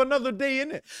another day in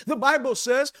it. The Bible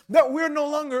says that we're no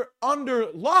longer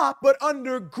under law, but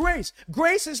under grace.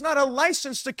 Grace is not a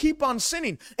license to keep on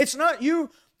sinning. It's not you.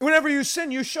 Whenever you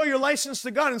sin, you show your license to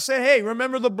God and say, hey,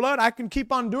 remember the blood? I can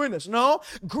keep on doing this. No,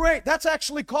 great. That's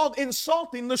actually called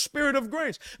insulting the Spirit of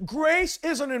grace. Grace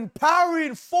is an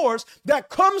empowering force that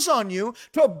comes on you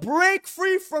to break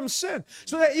free from sin.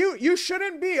 So that you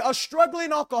shouldn't be a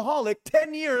struggling alcoholic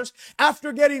 10 years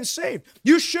after getting saved.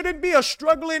 You shouldn't be a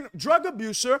struggling drug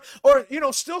abuser or,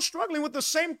 still struggling with the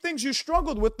same things you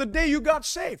struggled with the day you got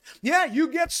saved. Yeah, you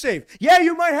get saved. Yeah,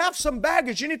 you might have some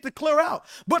baggage you need to clear out.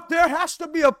 But there has to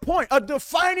be a point, a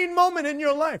defining moment in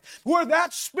your life where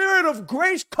that Spirit of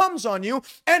grace comes on you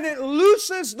and it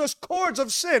looses the cords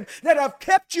of sin that have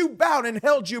kept you bound and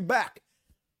held you back.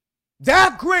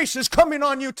 That grace is coming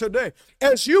on you today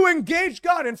as you engage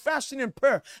God in fasting and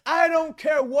prayer. I don't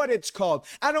care what it's called.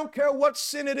 I don't care what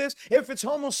sin it is. If it's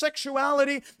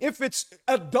homosexuality, if it's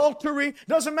adultery,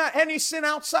 doesn't matter. Any sin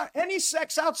outside, any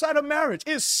sex outside of marriage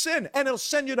is sin, and it'll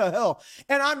send you to hell.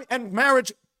 And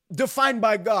marriage defined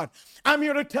by God. I'm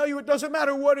here to tell you it doesn't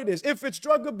matter what it is. If it's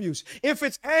drug abuse, if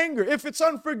it's anger, if it's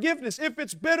unforgiveness, if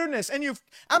it's bitterness,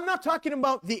 I'm not talking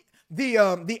about the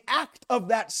act of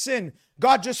that sin,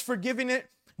 God just forgiving it,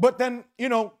 but then,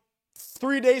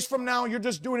 3 days from now, you're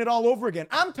just doing it all over again.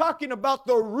 I'm talking about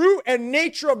the root and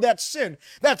nature of that sin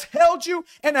that's held you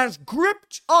and has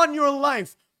gripped on your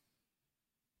life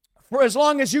for as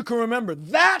long as you can remember.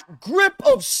 That grip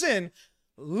of sin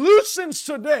loosens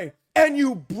today, and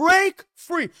you break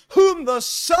free. Whom the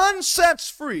Son sets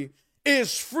free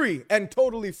is free, and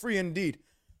totally free indeed.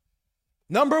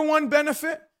 Number one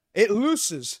benefit, it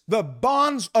looses the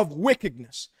bonds of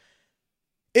wickedness.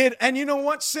 And you know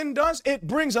what sin does? It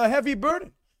brings a heavy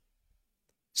burden.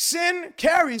 Sin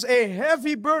carries a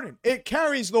heavy burden. It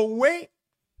carries the weight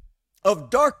of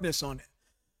darkness on it.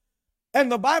 And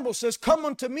the Bible says, come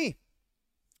unto me,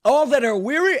 all that are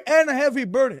weary and heavy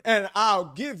burden, and I'll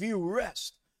give you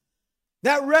rest.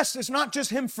 That rest is not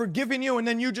just him forgiving you and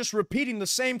then you just repeating the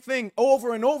same thing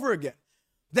over and over again.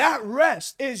 That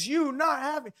rest is you not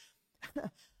having...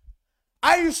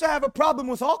 I used to have a problem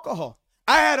with alcohol.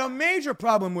 I had a major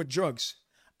problem with drugs.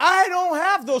 I don't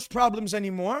have those problems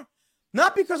anymore.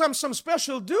 Not because I'm some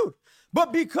special dude,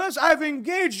 but because I've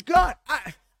engaged God.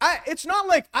 it's not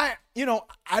like I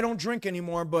don't drink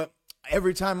anymore, but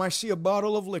every time I see a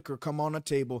bottle of liquor come on a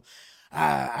table,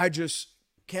 I just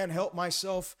can't help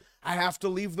myself. I have to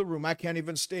leave the room. I can't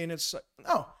even stay in its.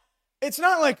 No, it's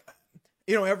not like,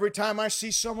 every time I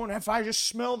see someone, if I just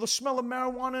smell the smell of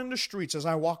marijuana in the streets as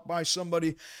I walk by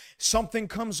somebody, something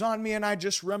comes on me and I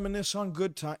just reminisce on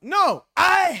good times. No,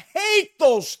 I hate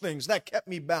those things that kept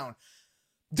me bound.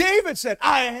 David said,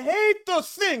 I hate the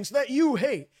things that you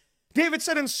hate. David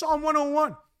said in Psalm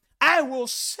 101, I will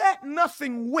set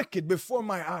nothing wicked before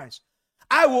my eyes.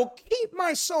 I will keep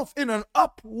myself in an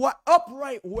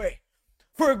upright way.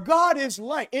 For God is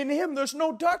light. In him there's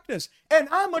no darkness. And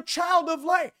I'm a child of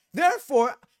light.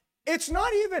 Therefore, it's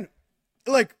not even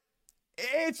like,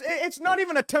 it's not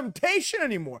even a temptation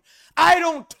anymore. I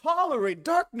don't tolerate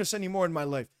darkness anymore in my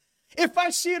life. If I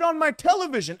see it on my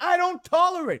television, I don't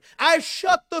tolerate. I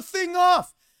shut the thing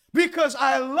off because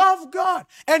I love God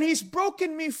and he's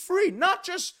broken me free, not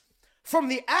just from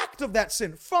the act of that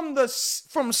sin, from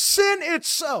sin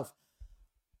itself.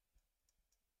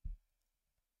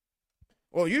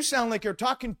 Well, you sound like you're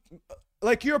talking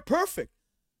like you're perfect.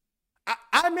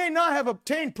 I may not have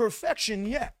obtained perfection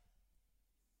yet.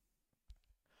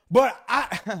 But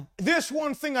this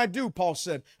one thing I do, Paul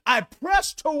said, I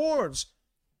press towards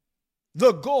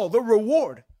the goal, the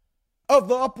reward of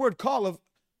the upward call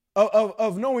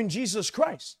of knowing Jesus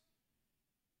Christ.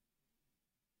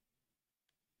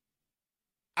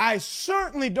 I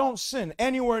certainly don't sin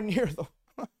anywhere near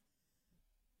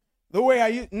the way I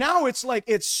used. Now it's like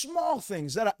it's small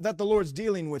things that the Lord's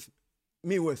dealing with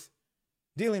me.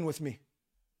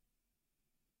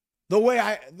 The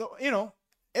way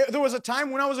there was a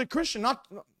time when I was a Christian, not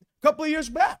a couple of years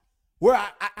back, where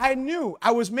I knew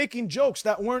I was making jokes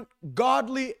that weren't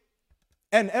godly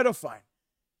and edifying.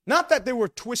 Not that they were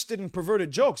twisted and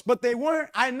perverted jokes, but they weren't.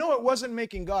 I know it wasn't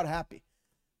making God happy.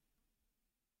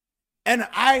 And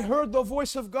I heard the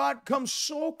voice of God come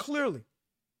so clearly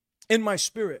in my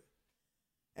spirit.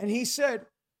 And he said,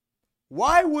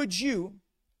 why would you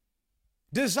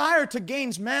desire to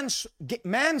gain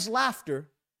man's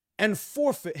laughter and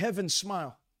forfeit heaven's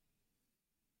smile?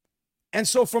 And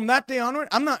so from that day onward,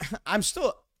 I'm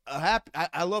still happy.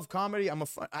 I love comedy.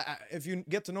 If you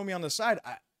get to know me on the side,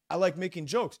 I like making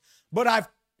jokes. But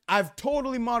I've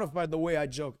totally modified the way I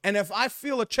joke. And if I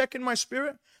feel a check in my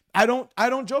spirit, I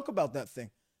don't joke about that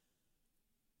thing.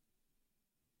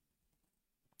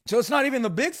 So it's not even the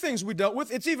big things we dealt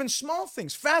with. It's even small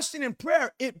things. Fasting and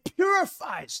prayer, it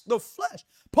purifies the flesh.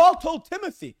 Paul told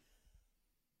Timothy,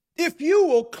 if you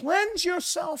will cleanse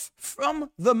yourself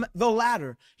from the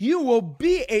latter, you will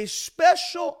be a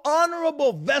special,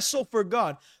 honorable vessel for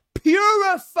God,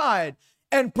 purified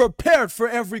and prepared for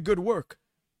every good work.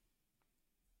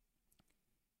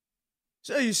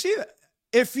 So you see that?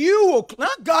 If you will,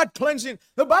 not God cleansing,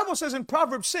 the Bible says in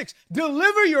Proverbs 6,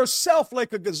 deliver yourself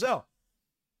like a gazelle.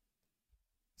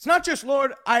 It's not just,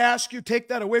 Lord, I ask you, take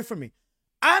that away from me.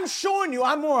 I'm showing you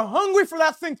I'm more hungry for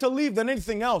that thing to leave than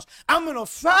anything else. I'm going to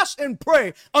fast and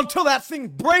pray until that thing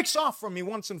breaks off from me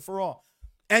once and for all.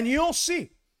 And you'll see.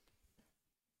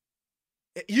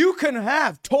 You can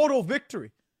have total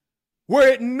victory where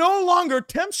it no longer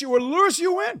tempts you or lures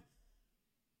you in.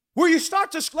 Where you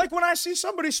start to, like when I see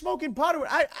somebody smoking pot,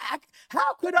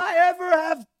 how could I ever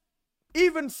have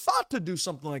even thought to do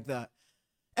something like that?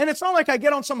 And it's not like I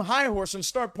get on some high horse and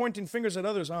start pointing fingers at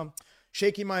others. I'm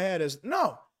shaking my head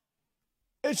no.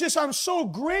 It's just I'm so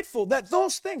grateful that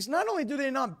those things, not only do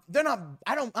I'm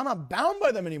not bound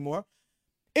by them anymore.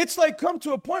 It's like come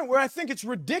to a point where I think it's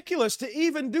ridiculous to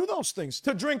even do those things,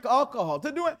 to drink alcohol,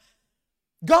 to do it.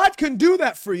 God can do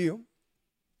that for you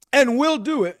and will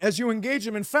do it as you engage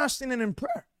him in fasting and in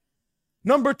prayer.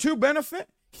 Number 2 benefit,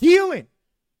 healing,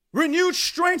 renewed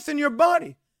strength in your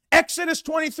body. Exodus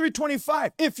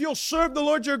 23:25. If you'll serve the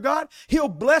Lord your God, he'll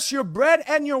bless your bread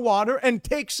and your water and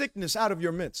take sickness out of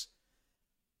your midst.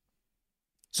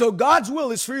 So God's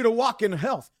will is for you to walk in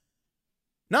health.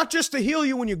 Not just to heal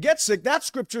you when you get sick. That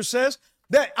scripture says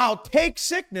that I'll take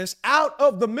sickness out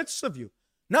of the midst of you.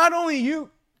 Not only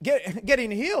you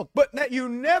getting healed, but that you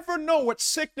never know what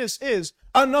sickness is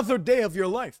another day of your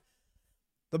life.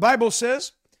 The Bible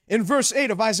says in verse 8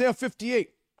 of Isaiah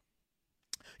 58,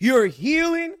 your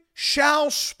healing shall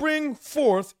spring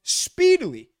forth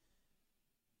speedily.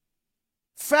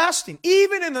 Fasting,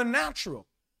 even in the natural.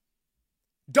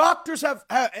 Doctors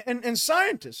and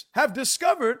scientists have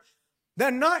discovered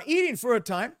that not eating for a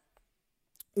time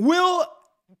will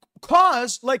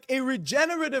cause like a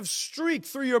regenerative streak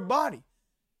through your body,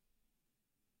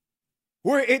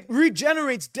 where it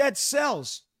regenerates dead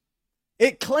cells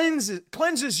It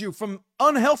cleanses you from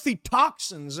unhealthy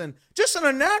toxins and just in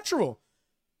a natural.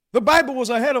 The Bible was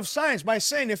ahead of science by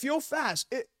saying if you'll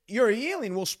fast, your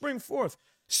healing will spring forth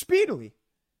speedily.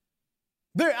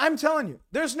 I'm telling you,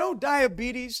 there's no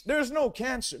diabetes, there's no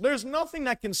cancer, there's nothing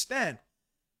that can stand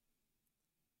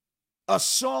a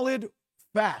solid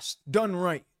fast done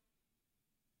right.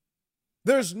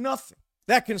 There's nothing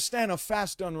that can stand a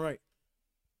fast done right.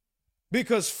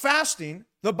 Because fasting,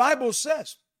 the Bible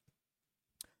says,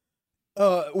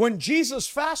 when Jesus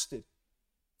fasted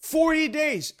 40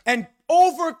 days and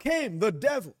overcame the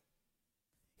devil,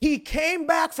 he came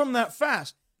back from that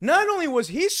fast. Not only was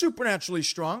he supernaturally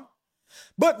strong,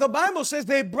 but the Bible says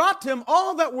they brought him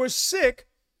all that were sick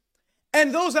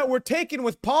and those that were taken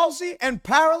with palsy and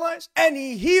paralyzed, and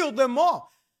he healed them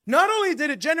all. Not only did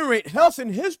it generate health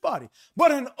in his body,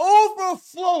 but an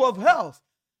overflow of health,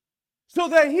 so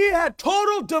that he had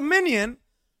total dominion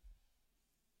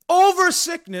over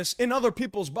sickness in other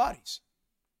people's bodies.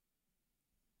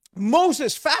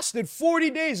 Moses fasted 40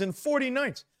 days and 40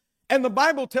 nights. And the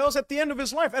Bible tells at the end of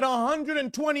his life, at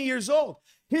 120 years old,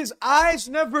 his eyes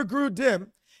never grew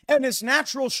dim and his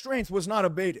natural strength was not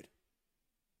abated.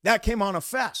 That came on a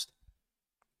fast.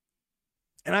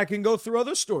 And I can go through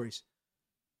other stories.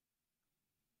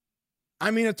 I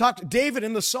mean, it talked David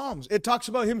in the Psalms. It talks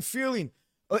about him feeling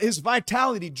his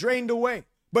vitality drained away.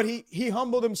 But he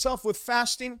humbled himself with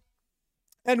fasting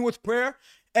and with prayer.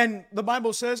 And the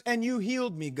Bible says, and you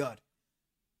healed me, God.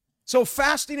 So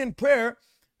fasting and prayer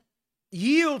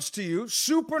yields to you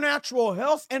supernatural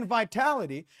health and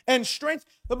vitality and strength.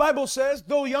 The Bible says,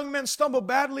 though young men stumble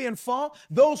badly and fall,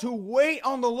 those who wait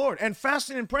on the Lord. And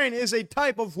fasting and praying is a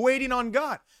type of waiting on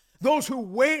God. Those who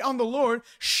wait on the Lord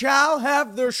shall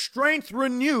have their strength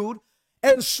renewed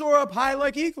and soar up high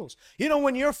like eagles. You know,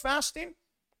 when you're fasting,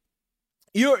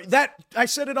 I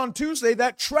said it on Tuesday,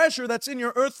 that treasure that's in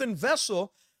your earthen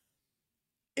vessel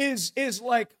is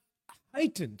like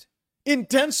heightened,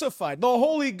 intensified. The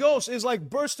Holy Ghost is like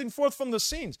bursting forth from the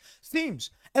seams.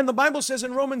 And the Bible says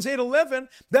in Romans 8:11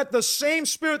 that the same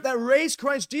Spirit that raised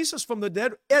Christ Jesus from the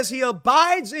dead, as he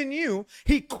abides in you,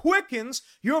 he quickens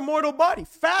your mortal body.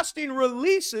 Fasting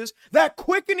releases that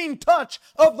quickening touch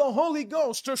of the Holy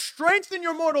Ghost to strengthen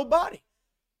your mortal body.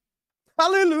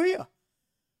 Hallelujah.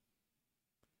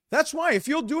 That's why if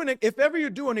ever you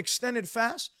do an extended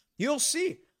fast, you'll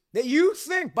see that you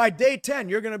think by day 10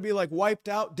 you're going to be like wiped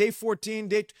out. Day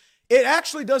 14, it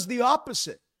actually does the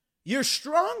opposite. You're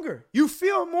stronger. You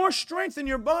feel more strength in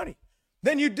your body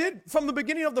than you did from the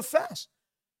beginning of the fast.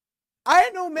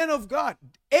 I know men of God.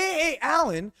 A.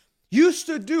 Allen used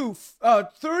to do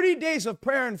 30 days of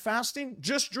prayer and fasting,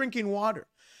 just drinking water,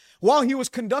 while he was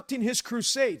conducting his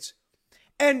crusades.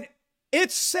 And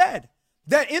it's said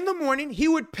that in the morning he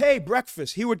would pay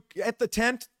breakfast. He would, at the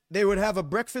tent, they would have a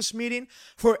breakfast meeting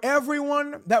for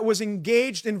everyone that was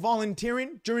engaged in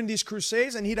volunteering during these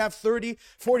crusades, and he'd have 30,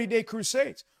 40-day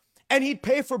crusades. And he'd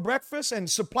pay for breakfast and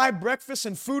supply breakfast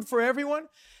and food for everyone.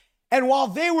 And while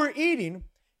they were eating,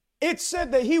 it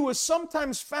said that he was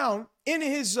sometimes found in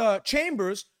his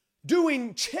chambers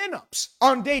doing chin-ups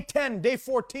on day 10, day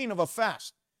 14 of a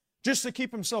fast, just to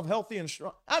keep himself healthy and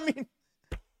strong. I mean,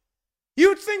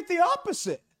 you'd think the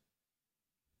opposite.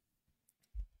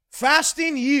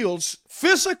 Fasting yields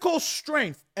physical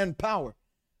strength and power.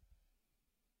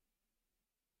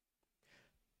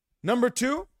 Number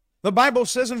 2, the Bible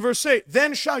says in verse 8,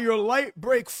 then shall your light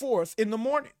break forth in the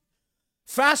morning.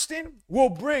 Fasting will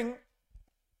bring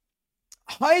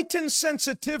heightened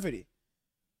sensitivity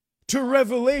to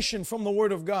revelation from the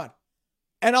Word of God.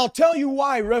 And I'll tell you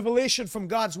why revelation from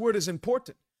God's Word is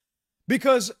important.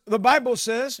 Because the Bible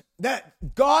says that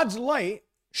God's light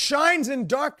shines in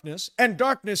darkness, and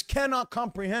darkness cannot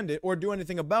comprehend it or do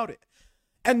anything about it.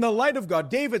 And the light of God,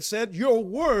 David said, your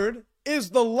word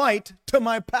is the light to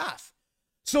my path.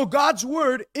 So God's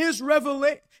word is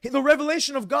the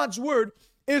revelation of God's word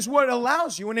is what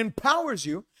allows you and empowers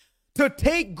you to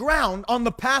take ground on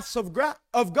the paths of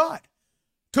God,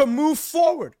 to move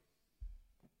forward,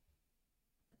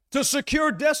 to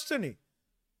secure destiny,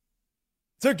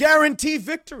 to guarantee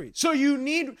victory. So you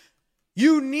need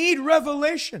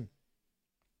revelation.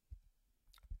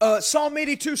 Psalm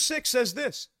 82:6 says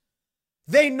this,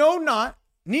 they know not,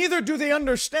 neither do they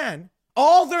understand,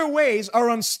 all their ways are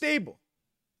unstable.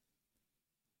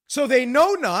 So they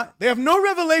know not, they have no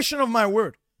revelation of my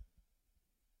word.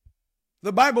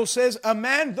 The Bible says, a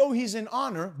man, though he's in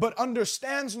honor, but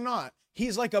understands not,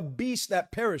 he's like a beast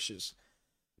that perishes.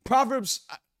 Proverbs,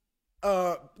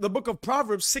 the book of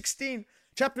Proverbs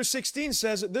chapter 16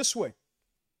 says it this way.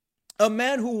 A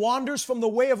man who wanders from the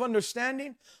way of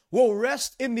understanding will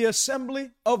rest in the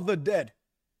assembly of the dead.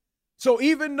 So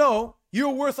even though you're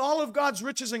worth all of God's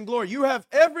riches and glory, you have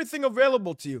everything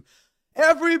available to you.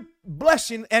 Every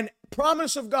blessing and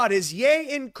promise of God is yea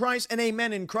in Christ and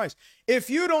amen in Christ. If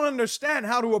you don't understand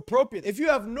how to appropriate, if you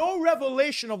have no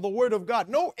revelation of the Word of God,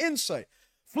 no insight,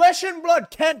 flesh and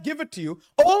blood can't give it to you.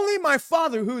 Only my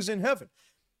Father who is in heaven.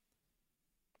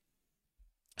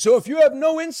 So if you have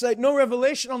no insight, no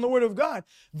revelation on the Word of God,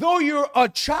 though you're a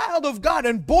child of God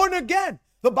and born again,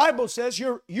 the Bible says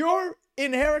your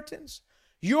inheritance,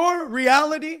 your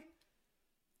reality,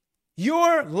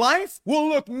 your life will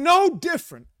look no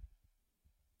different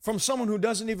from someone who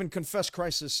doesn't even confess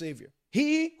Christ as Savior.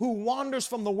 He who wanders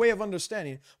from the way of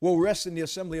understanding will rest in the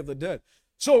assembly of the dead.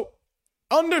 So,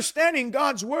 understanding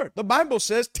God's Word, the Bible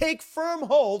says, take firm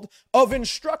hold of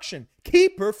instruction.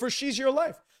 Keep her, for she's your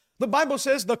life. The Bible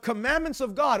says the commandments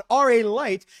of God are a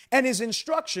light and His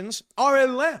instructions are a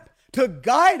lamp to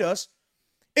guide us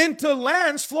into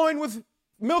lands flowing with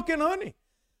milk and honey.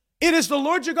 It is the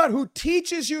Lord your God who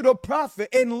teaches you to profit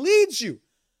and leads you.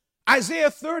 Isaiah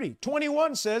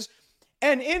 30:21 says,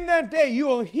 and in that day you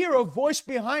will hear a voice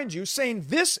behind you saying,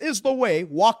 this is the way,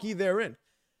 walk ye therein.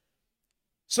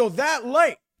 So that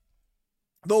light,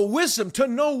 the wisdom to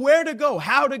know where to go,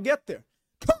 how to get there,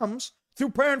 comes through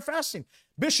prayer and fasting.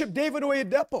 Bishop David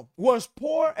Oyedepo was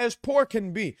poor as poor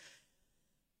can be.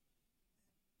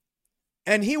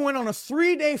 And he went on a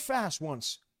 3-day fast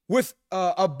once with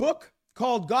a book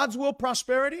called God's Will,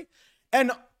 Prosperity,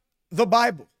 and the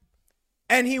Bible.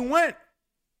 And he went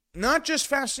not just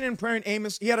fasting and praying,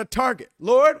 Amos, he had a target.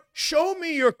 Lord, show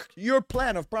me your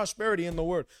plan of prosperity in the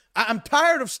Word. I'm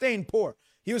tired of staying poor.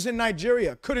 He was in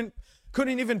Nigeria, couldn't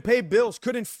even pay bills,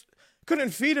 couldn't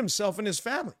feed himself and his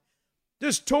family.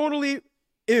 Just totally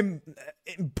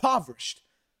impoverished.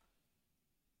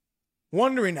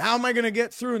 Wondering, how am I going to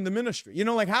get through in the ministry? You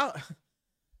know, like how?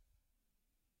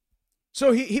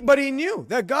 So but he knew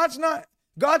that God's not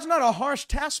a harsh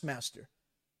taskmaster.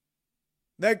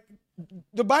 That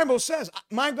the Bible says,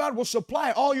 my God will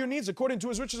supply all your needs according to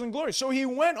His riches and glory. So he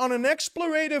went on an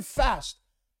explorative fast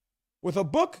with a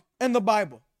book and the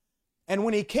Bible. And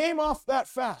when he came off that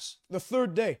fast, the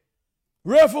 3rd day,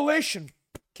 revelation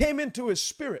came into his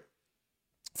spirit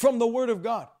from the Word of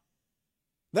God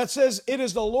that says, it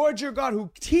is the Lord your God who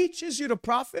teaches you to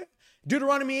profit.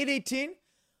 Deuteronomy 8:18,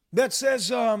 that says,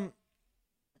 thou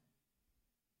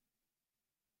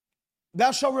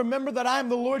shalt remember that I am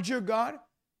the Lord your God,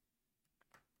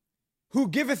 who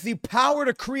giveth thee power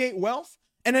to create wealth.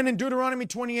 And then in Deuteronomy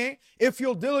 28, if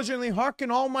you'll diligently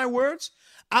hearken all my words,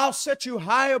 I'll set you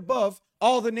high above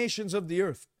all the nations of the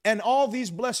earth. And all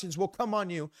these blessings will come on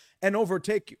you and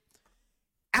overtake you.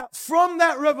 From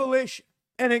that revelation,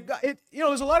 and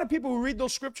there's a lot of people who read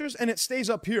those scriptures and it stays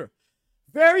up here.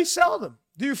 Very seldom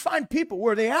do you find people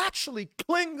where they actually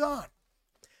cling on.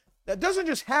 That doesn't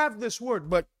just have this word,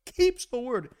 but keeps the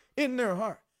word in their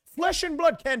heart. Flesh and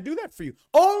blood can't do that for you.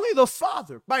 Only the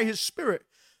Father, by His Spirit.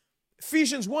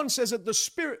 Ephesians 1 says that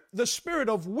the spirit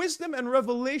of wisdom and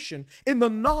revelation in the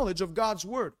knowledge of God's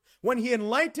word. When He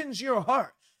enlightens your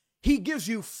heart, He gives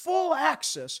you full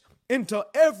access into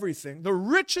everything, the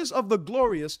riches of the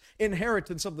glorious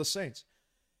inheritance of the saints.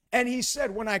 And he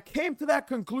said, when I came to that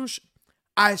conclusion,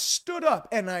 I stood up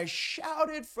and I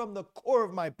shouted from the core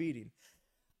of my being,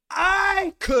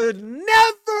 I could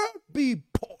never be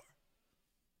poor.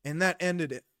 And that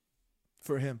ended it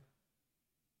for him.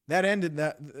 That ended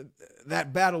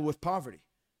that battle with poverty.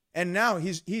 And now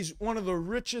he's one of the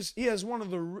richest. He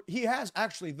has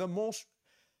actually the most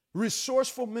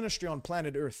resourceful ministry on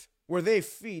planet Earth, where they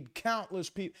feed countless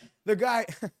people. The guy,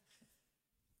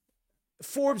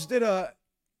 Forbes did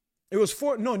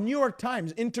New York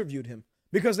Times interviewed him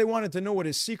because they wanted to know what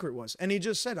his secret was. And he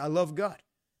just said, I love God.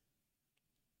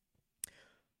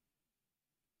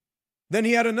 Then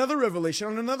he had another revelation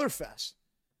on another fast.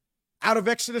 Out of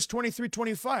Exodus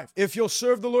 23:25. If you'll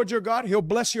serve the Lord your God, He'll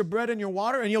bless your bread and your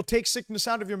water, and He'll take sickness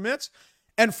out of your midst.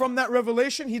 And from that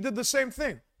revelation, he did the same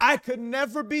thing. I could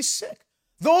never be sick.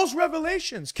 Those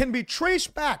revelations can be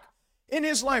traced back in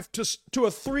his life to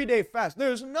a 3-day fast.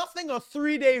 There's nothing a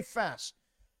 3-day fast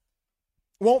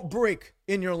won't break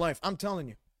in your life. I'm telling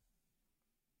you.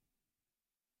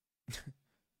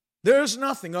 There's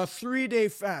nothing a 3-day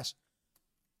fast,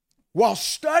 while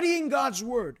studying God's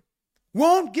word,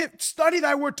 study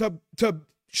thy word to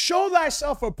show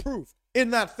thyself approved in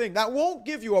that thing. That won't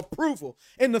give you approval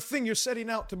in the thing you're setting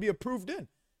out to be approved in.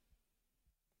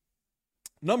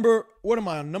 What am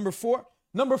I on? Number 4?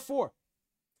 Number 4.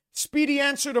 Speedy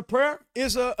answer to prayer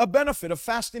is a benefit of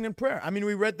fasting and prayer. I mean,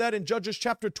 we read that in Judges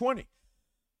chapter 20.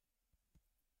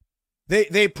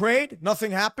 They prayed,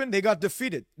 nothing happened. They got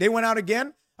defeated. They went out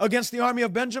again against the army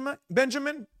of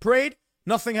Benjamin, prayed,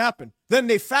 nothing happened. Then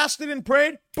they fasted and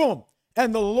prayed, boom.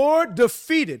 And the Lord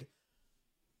defeated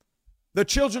the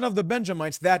children of the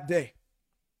Benjamites that day.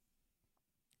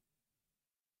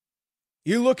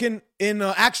 You look in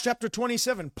Acts chapter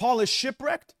 27, Paul is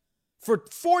shipwrecked for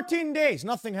 14 days,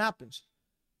 nothing happens.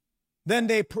 Then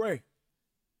they pray.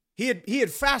 He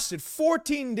had fasted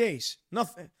 14 days,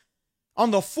 nothing.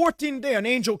 On the 14th day, an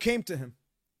angel came to him.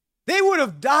 They would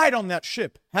have died on that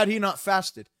ship had he not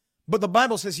fasted. But the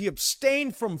Bible says he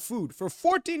abstained from food for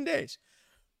 14 days.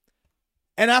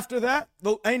 And after that,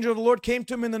 the angel of the Lord came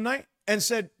to him in the night and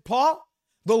said, Paul,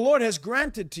 the Lord has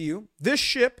granted to you this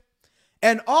ship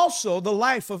and also the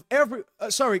life of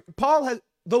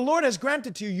the Lord has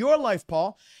granted to you your life,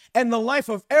 Paul, and the life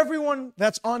of everyone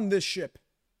that's on this ship.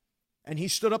 And he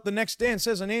stood up the next day and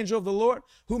says, an angel of the Lord,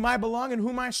 whom I belong and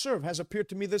whom I serve, has appeared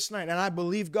to me this night. And I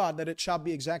believe God that it shall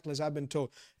be exactly as I've been told.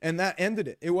 And that ended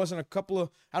it. It wasn't a couple of,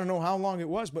 I don't know how long it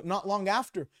was, but not long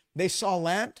after they saw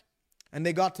land and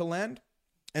they got to land.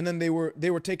 And then they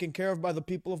were taken care of by the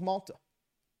people of Malta.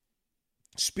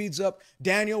 Speeds up.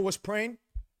 Daniel was praying,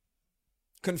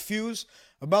 confused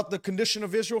about the condition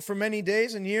of Israel for many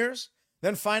days and years.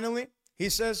 Then finally, he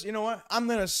says, you know what? I'm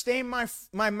going to stay my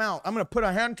mouth. I'm going to put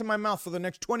a hand to my mouth for the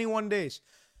next 21 days.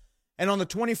 And on the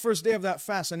 21st day of that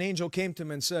fast, an angel came to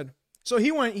him and said, so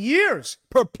he went years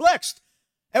perplexed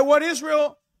at what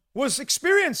Israel was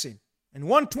experiencing. And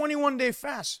one 21-day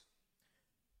fast,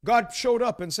 God showed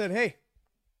up and said, hey,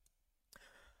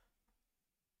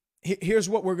 here's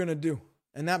what we're going to do.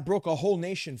 And that broke a whole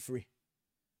nation free.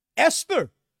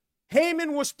 Esther,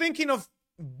 Haman was thinking of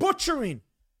butchering,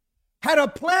 had a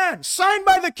plan signed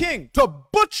by the king to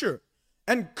butcher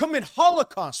and commit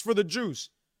Holocaust for the Jews.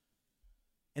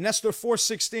 In Esther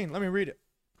 4:16, let me read it.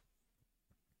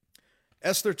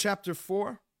 Esther chapter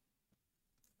 4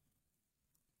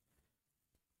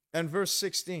 and verse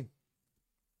 16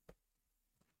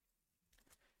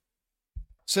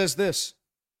 says this.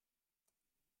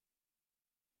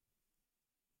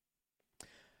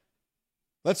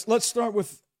 Let's start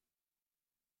with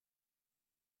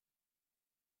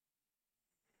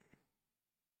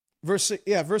verse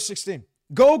 16.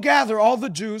 Go gather all the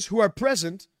Jews who are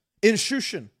present in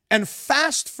Shushan and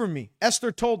fast for me.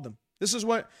 Esther told them. This is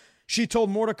what she told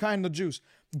Mordecai and the Jews.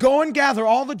 Go and gather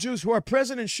all the Jews who are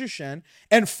present in Shushan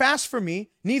and fast for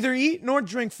me, neither eat nor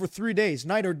drink for 3 days,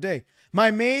 night or day. My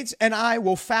maids and I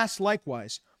will fast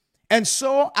likewise. And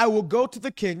so I will go to the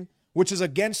king, which is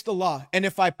against the law. And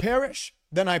if I perish,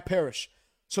 then I perish.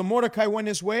 So Mordecai went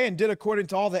his way and did according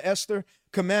to all that Esther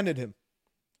commanded him.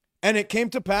 And it came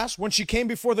to pass, when she came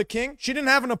before the king, she didn't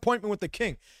have an appointment with the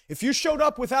king. If you showed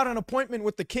up without an appointment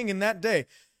with the king in that day,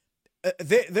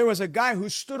 there was a guy who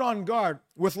stood on guard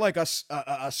with like a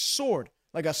sword,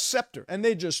 like a scepter, and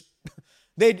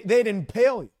they'd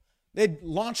impale you. They'd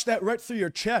launch that right through your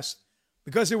chest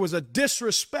because it was a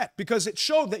disrespect, because it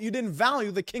showed that you didn't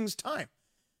value the king's time.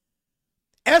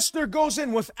 Esther goes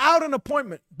in without an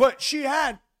appointment, but she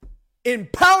had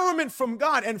empowerment from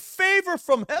God and favor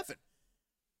from heaven.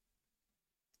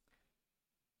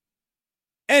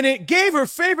 And it gave her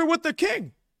favor with the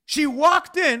king. She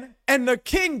walked in and the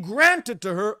king granted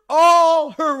to her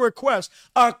all her requests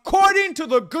according to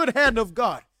the good hand of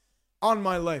God on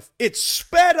my life. It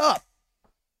sped up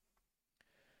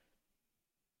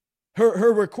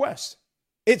her request.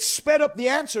 It sped up the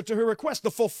answer to her request,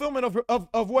 the fulfillment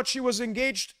of what she was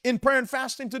engaged in prayer and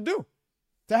fasting to do,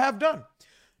 to have done.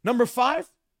 Number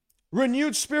 5,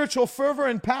 renewed spiritual fervor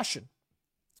and passion.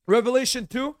 Revelation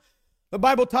 2, the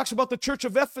Bible talks about the church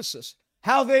of Ephesus,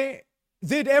 how they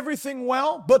did everything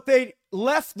well, but they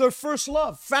left their first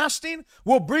love. Fasting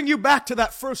will bring you back to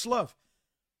that first love.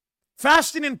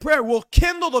 Fasting and prayer will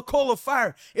kindle the coal of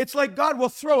fire. It's like God will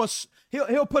throw us,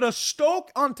 he'll put a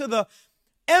stoke onto the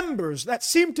embers that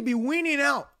seem to be weaning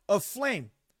out of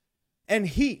flame and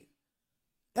heat.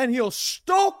 And he'll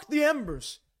stoke the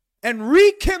embers and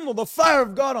rekindle the fire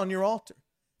of God on your altar.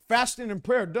 Fasting and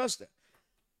prayer does that.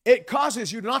 It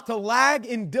causes you not to lag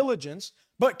in diligence,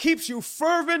 but keeps you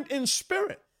fervent in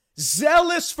spirit,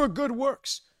 zealous for good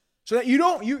works, so that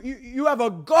you have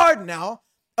a guard now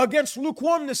against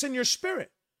lukewarmness in your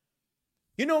spirit.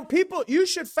 You know, people, you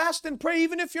should fast and pray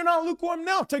even if you're not lukewarm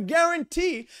now, to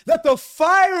guarantee that the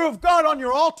fire of God on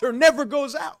your altar never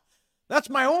goes out. That's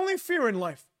my only fear in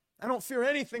life. I don't fear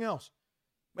anything else.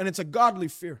 And it's a godly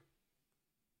fear.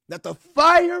 That the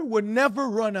fire would never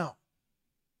run out.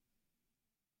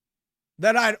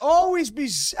 That I'd always be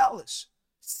zealous,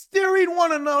 stirring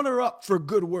one another up for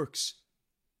good works.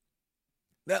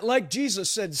 That, like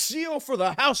Jesus said, zeal for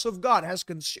the house of God has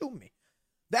consumed me.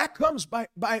 That comes by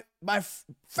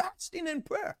fasting and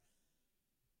prayer.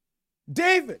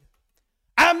 David,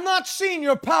 I'm not seeing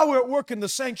your power at work in the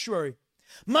sanctuary.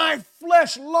 My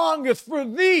flesh longeth for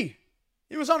thee.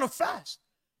 He was on a fast.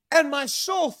 And my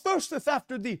soul thirsteth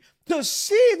after thee, to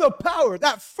see the power,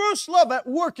 that first love at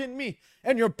work in me,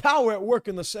 and your power at work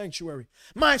in the sanctuary.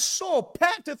 My soul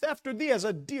panteth after thee as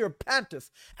a deer panteth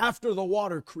after the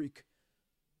water creek.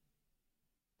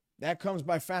 That comes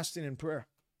by fasting and prayer.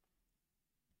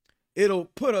 It'll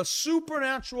put a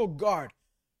supernatural guard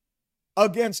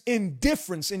against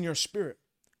indifference in your spirit,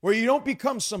 where you don't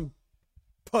become some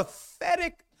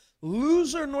pathetic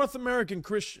loser North American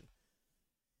Christian.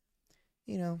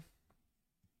 You know,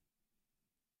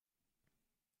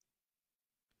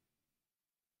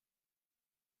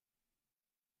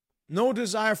 no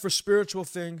desire for spiritual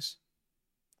things,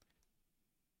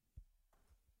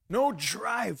 no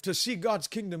drive to see God's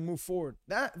kingdom move forward.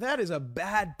 That is a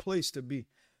bad place to be.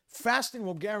 Fasting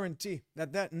will guarantee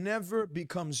that never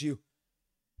becomes you.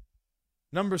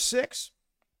 Number six,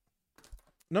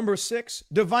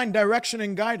 divine direction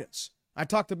and guidance. I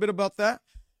talked a bit about that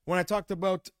when I talked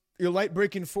about your light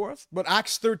breaking forth. But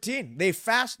Acts 13, they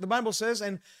fast, the Bible says,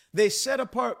 and they set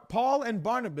apart Paul and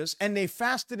Barnabas, and they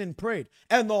fasted and prayed.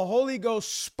 And the Holy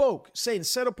Ghost spoke, saying,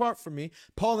 set apart for me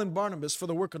Paul and Barnabas for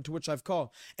the work unto which I've called.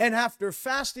 And after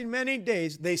fasting many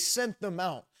days, they sent them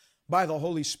out by the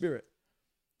Holy Spirit.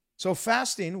 So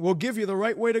fasting will give you the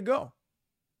right way to go.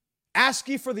 Ask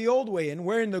ye for the old way, and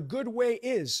wherein the good way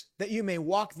is, that you may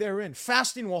walk therein.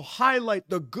 Fasting will highlight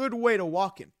the good way to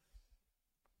walk in.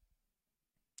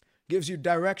 Gives you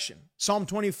direction. Psalm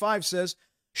 25 says,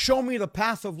 show me the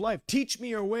path of life. Teach me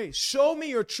your ways. Show me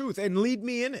your truth and lead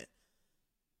me in it.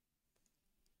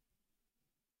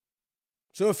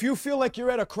 So if you feel like you're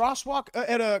at a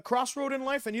crossroad in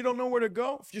life and you don't know where to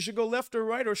go, if you should go left or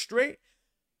right or straight,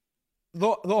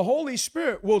 the Holy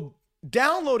Spirit will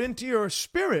download into your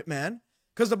spirit, man.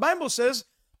 Because the Bible says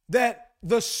that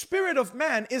the spirit of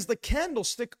man is the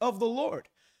candlestick of the Lord.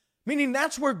 Meaning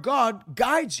that's where God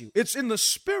guides you. It's in the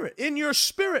spirit, in your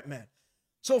spirit, man.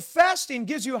 So fasting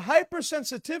gives you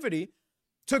hypersensitivity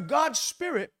to God's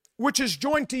spirit, which is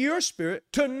joined to your spirit,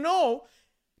 to know,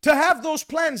 to have those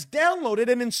plans downloaded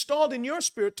and installed in your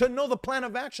spirit, to know the plan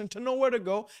of action, to know where to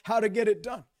go, how to get it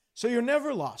done. So you're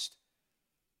never lost.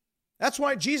 That's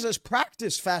why Jesus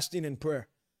practiced fasting and prayer.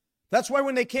 That's why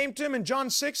when they came to him in John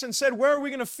 6 and said, where are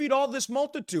we going to feed all this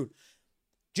multitude?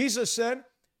 Jesus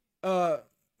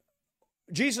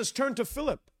turned to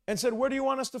Philip and said, where do you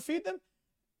want us to feed them?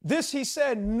 This he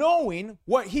said, knowing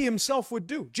what he himself would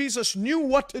do. Jesus knew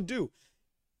what to do,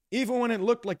 even when it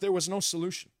looked like there was no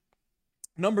solution.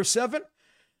 Number 7,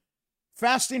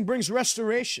 fasting brings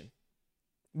restoration.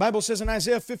 The Bible says in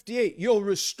Isaiah 58, you'll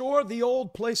restore the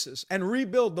old places and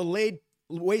rebuild the laid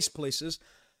waste places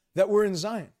that were in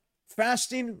Zion.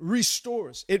 Fasting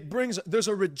restores. There's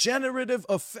a regenerative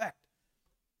effect.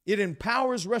 It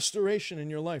empowers restoration in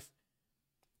your life.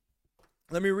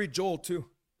 Let me read Joel 2.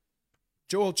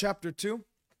 Joel chapter 2. If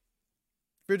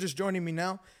you're just joining me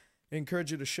now, I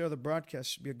encourage you to share the broadcast.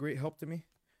 It should be a great help to me.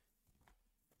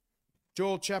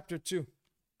 Joel chapter 2.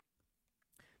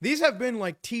 These have been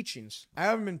like teachings. I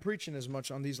haven't been preaching as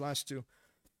much on these last two,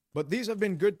 but these have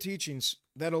been good teachings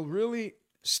that'll really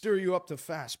stir you up to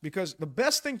fast. Because the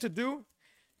best thing to do,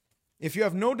 if you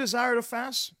have no desire to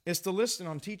fast, is to listen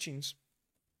on teachings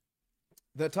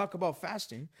that talk about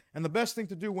fasting. And the best thing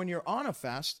to do when you're on a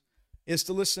fast is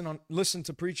to listen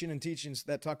to preaching and teachings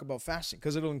that talk about fasting,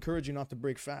 because it'll encourage you not to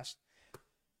break fast.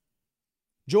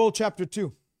 Joel chapter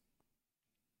 2.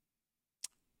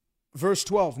 Verse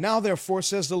 12, now therefore,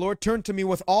 says the Lord, turn to me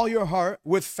with all your heart,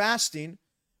 with fasting,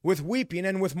 with weeping,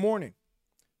 and with mourning.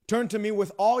 Turn to me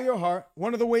with all your heart.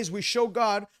 One of the ways we show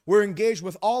God we're engaged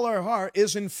with all our heart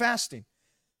is in fasting.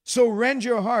 So rend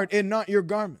your heart and not your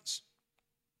garments.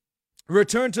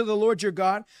 Return to the Lord your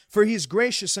God, for he's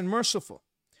gracious and merciful,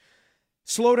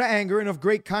 slow to anger and of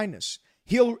great kindness.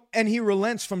 He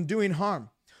relents from doing harm.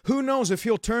 Who knows if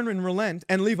he'll turn and relent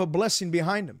and leave a blessing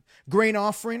behind him? Grain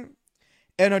offering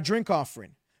and a drink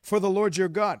offering for the Lord your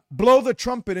God. Blow the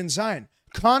trumpet in Zion.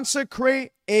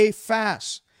 Consecrate a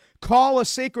fast. Call a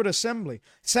sacred assembly.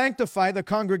 Sanctify the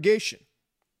congregation.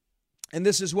 And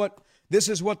this is what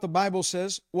the Bible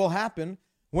says will happen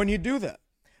when you do that.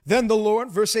 Then the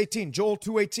Lord, verse 18, Joel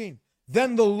 2:18.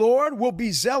 Then the Lord will be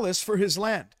zealous for his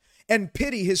land and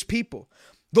pity his people.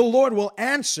 The Lord will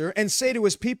answer and say to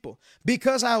his people,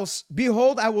 because I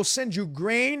will send you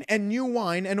grain and new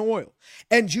wine and oil,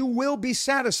 and you will be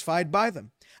satisfied by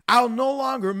them. I'll no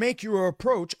longer make you a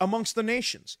reproach amongst the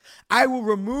nations. I will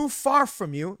remove far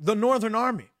from you the northern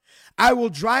army. I will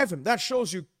drive him. That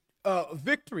shows you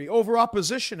victory over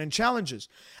opposition and challenges.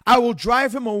 I will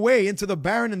drive him away into the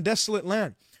barren and desolate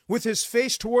land, with his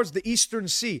face towards the eastern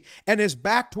sea and his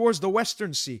back towards the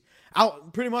western sea.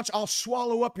 I'll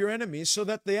swallow up your enemies, so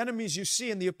that the enemies you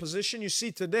see and the opposition you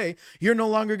see today, you're no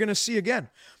longer going to see again.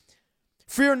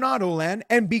 Fear not, O land,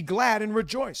 and be glad and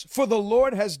rejoice, for the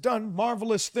Lord has done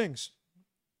marvelous things.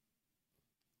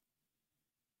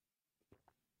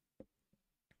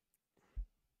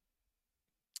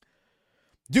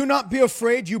 Do not be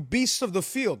afraid, you beasts of the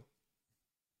field,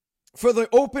 for the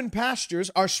open pastures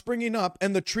are springing up,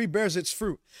 and the tree bears its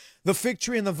fruit. The fig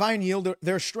tree and the vine yield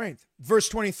their strength. Verse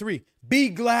 23, be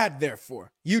glad,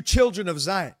 therefore, you children of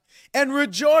Zion, and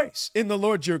rejoice in the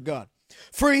Lord your God.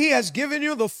 For he has given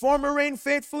you the former rain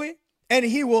faithfully, and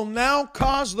he will now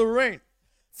cause the rain.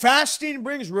 Fasting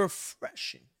brings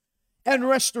refreshing and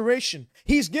restoration.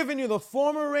 He's given you the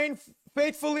former rain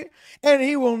faithfully, and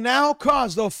he will now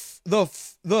cause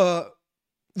the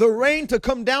rain to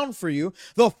come down for you,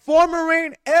 the former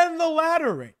rain and the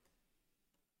latter rain,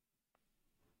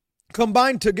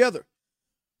 combined together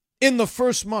in the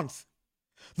first month.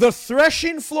 The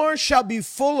threshing floor shall be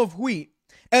full of wheat,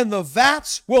 and the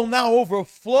vats will now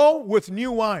overflow with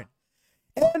new wine.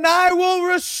 And I will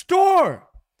restore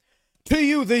to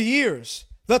you the years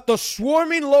that the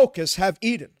swarming locusts have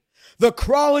eaten, the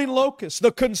crawling locust,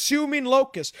 the consuming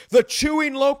locust, the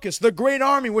chewing locust, the great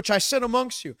army which I sent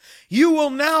amongst you. You will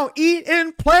now eat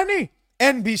in plenty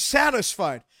and be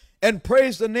satisfied, and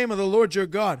praise the name of the Lord your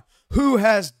God, who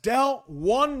has dealt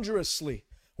wondrously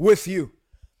with you.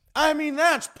 I mean,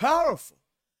 that's powerful.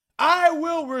 I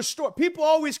will restore. People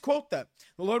always quote that.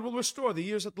 The Lord will restore the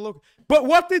years at the locust. But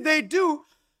what did they do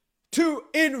to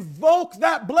invoke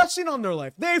that blessing on their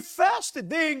life? They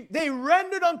fasted. They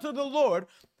rendered unto the Lord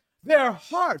their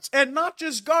hearts, and not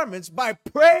just garments, by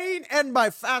praying and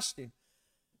by fasting.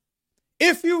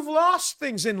 If you've lost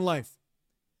things in life,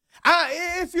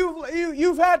 if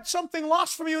you've had something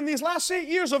lost from you in these last 8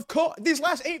 years of these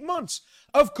last 8 months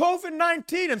of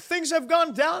COVID-19, and things have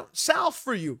gone down south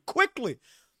for you quickly.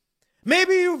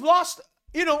 Maybe you've lost,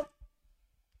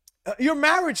 your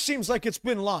marriage seems like it's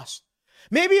been lost.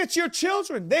 Maybe it's your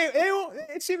children.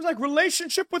 It seems like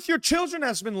relationship with your children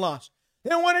has been lost.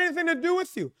 They don't want anything to do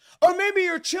with you. Or maybe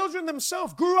your children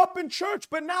themselves grew up in church,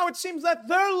 but now it seems that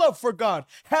their love for God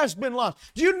has been lost.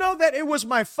 Do you know that it was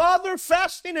my father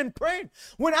fasting and praying?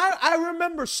 When I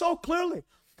remember so clearly,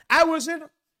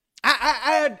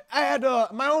 I had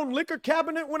my own liquor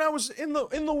cabinet when I was in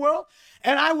the world,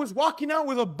 and I was walking out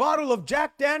with a bottle of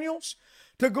Jack Daniels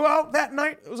to go out that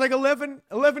night. It was like 11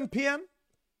 p.m.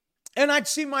 And I'd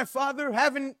see my father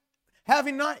having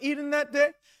not eaten that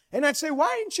day. And I'd say,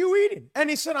 why ain't you eating? And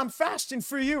he said, I'm fasting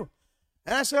for you.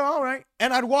 And I said, all right.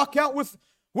 And I'd walk out with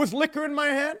liquor in my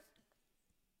hand,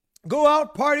 go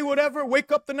out, party, whatever,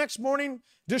 wake up the next morning,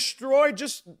 destroyed,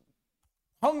 just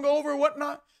hungover,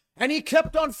 whatnot. And he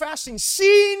kept on fasting,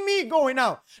 seeing me going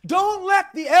out. Don't let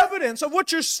the evidence of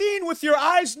what you're seeing with your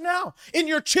eyes now, in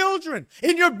your children,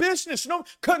 in your business,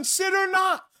 consider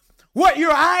not what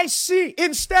your eyes see.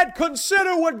 Instead,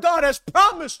 consider what God has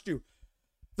promised you,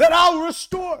 that I'll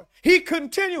restore. He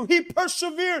continued. He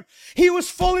persevered. He was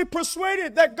fully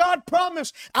persuaded that God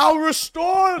promised, I'll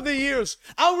restore the years.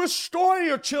 I'll restore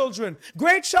your children.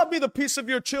 Great shall be the peace of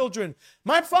your children.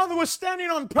 My father was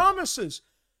standing on promises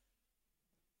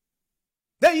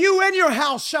that you and your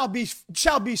house shall be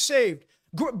saved.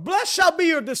 Blessed shall be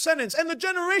your descendants, and the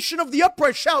generation of the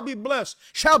upright shall be blessed,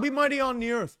 shall be mighty on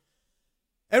the earth.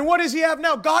 And what does he have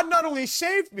now? God not only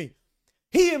saved me,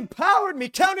 he empowered me,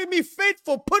 counted me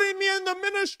faithful, putting me in the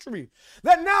ministry.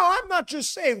 That now I'm not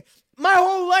just saved. My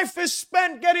whole life is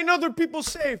spent getting other people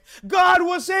saved. God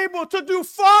was able to do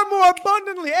far more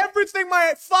abundantly everything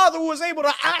my father was able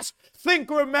to ask,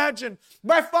 think, or imagine.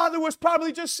 My father was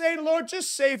probably just saying, Lord,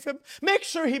 just save him. Make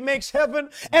sure he makes heaven.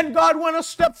 And God went a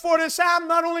step forward and said, I'm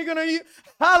not only going to,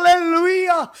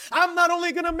 hallelujah, I'm not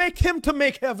only going to make him to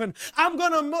make heaven. I'm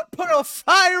going to put a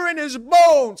fire in his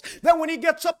bones that when he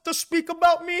gets up to speak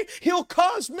about me, he'll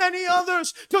cause many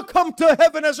others to come to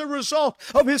heaven as a result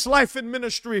of his life in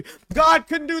ministry. God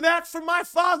can do that for my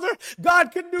father.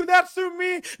 God can do that through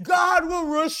me. God will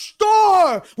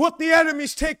restore what the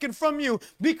enemy's taken from you,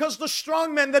 because the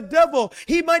strong man, the devil,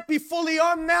 he might be fully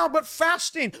armed now, but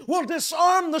fasting will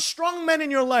disarm the strong man in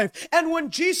your life. And when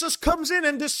Jesus comes in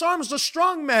and disarms the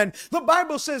strong man, the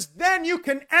Bible says, then you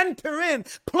can enter in,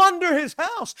 plunder his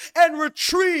house, and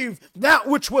retrieve that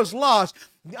which was lost.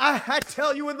 I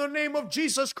tell you in the name of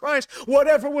Jesus Christ,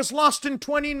 whatever was lost in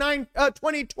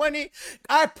 2020,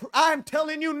 I'm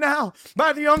telling you now,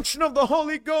 by the unction of the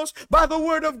Holy Ghost, by the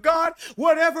word of God,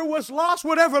 whatever was lost,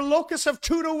 whatever locusts have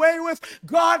chewed away with,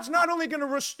 God's not only going to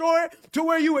restore it to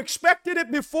where you expected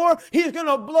it before, He's going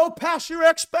to blow past your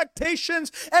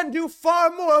expectations and do far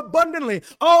more abundantly.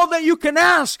 All that you can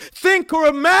ask, think, or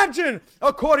imagine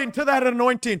according to that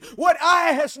anointing. What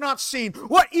eye has not seen,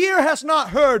 what ear has not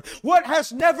heard, what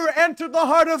has never entered the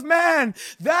heart of man.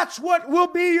 That's what will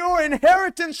be your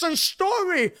inheritance and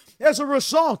story as a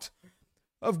result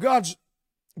of God's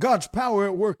power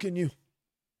at work in you.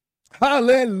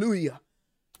 Hallelujah.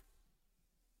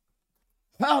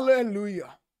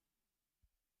 Hallelujah.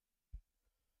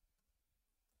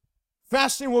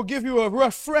 Fasting will give you a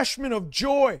refreshment of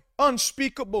joy,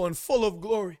 unspeakable and full of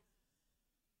glory.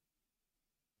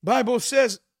 Bible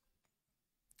says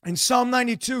in Psalm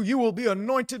 92, you will be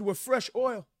anointed with fresh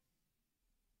oil.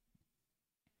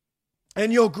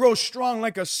 And you'll grow strong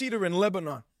like a cedar in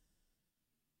Lebanon.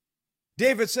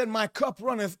 David said, my cup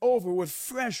runneth over with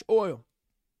fresh oil.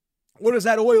 What does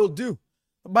that oil do?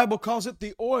 The Bible calls it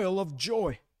the oil of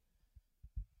joy.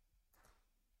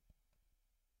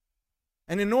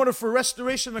 And in order for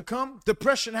restoration to come,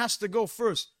 depression has to go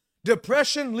first.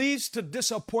 Depression leads to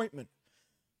disappointment.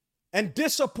 And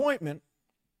disappointment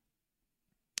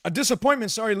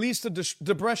leads to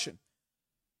depression.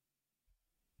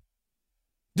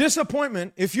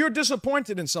 Disappointment, if you're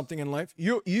disappointed in something in life,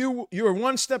 you're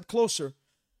one step closer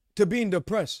to being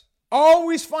depressed.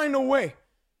 Always find a way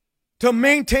to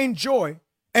maintain joy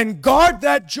and guard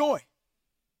that joy,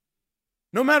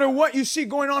 no matter what you see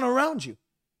going on around you.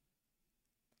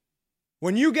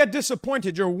 When you get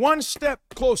disappointed, you're one step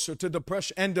closer to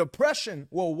depression, and depression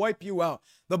will wipe you out.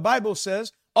 The Bible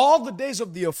says, all the days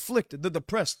of the afflicted, the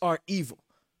depressed, are evil.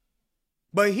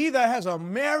 But he that has a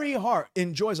merry heart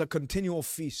enjoys a continual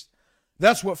feast.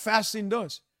 That's what fasting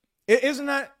does. Isn't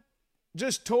that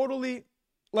just totally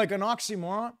like an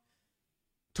oxymoron?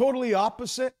 Totally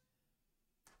opposite?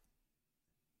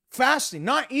 Fasting,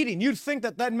 not eating, you'd think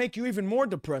that that'd make you even more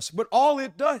depressed. But all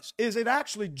it does is it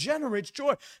actually generates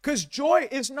joy. Because joy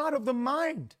is not of the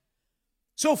mind.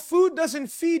 So food doesn't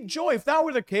feed joy. If that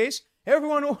were the case,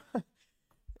 everyone,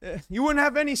 you wouldn't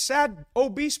have any sad,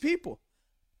 obese people.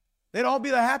 They'd all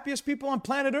be the happiest people on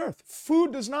planet Earth.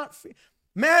 Food does not feed.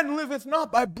 Man liveth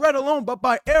not by bread alone, but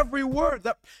by every word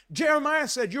that Jeremiah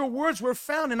said, your words were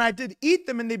found, and I did eat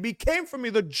them, and they became for me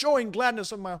the joy and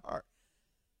gladness of my heart.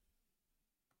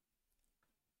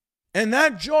 And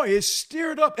that joy is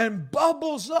stirred up and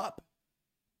bubbles up.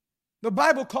 The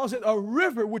Bible calls it a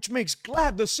river which makes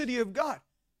glad the city of God.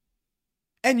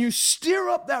 And you stir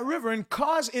up that river and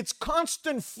cause its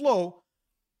constant flow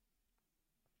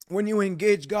when you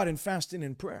engage God in fasting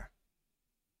and prayer.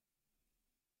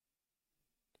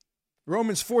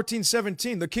 Romans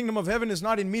 14:17, the kingdom of heaven is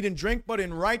not in meat and drink, but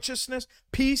in righteousness,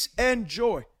 peace, and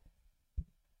joy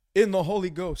in the Holy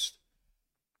Ghost.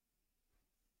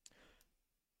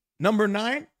 Number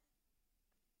 9,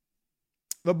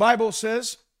 the Bible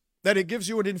says that it gives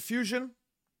you an infusion.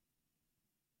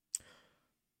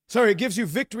 It gives you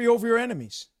victory over your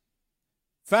enemies.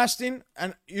 Fasting,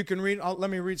 and you can read, let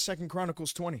me read 2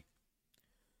 Chronicles 20.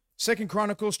 2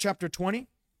 Chronicles chapter 20.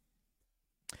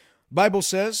 Bible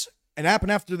says, it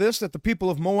happened after this that the people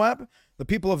of Moab, the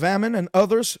people of Ammon, and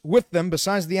others with them,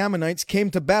 besides the Ammonites, came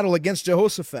to battle against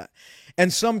Jehoshaphat.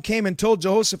 And some came and told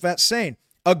Jehoshaphat, saying,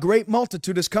 a great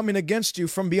multitude is coming against you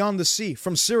from beyond the sea,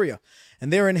 from Syria,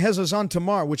 and they are in Hazazon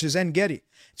Tamar, which is En-Gedi.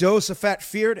 Jehoshaphat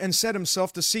feared and set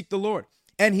himself to seek the Lord,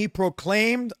 and he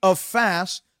proclaimed a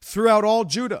fast throughout all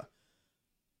Judah.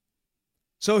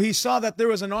 So he saw that there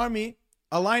was an army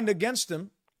aligned against him,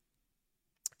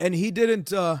 and he didn't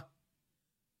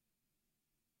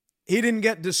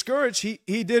get discouraged.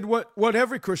 He did what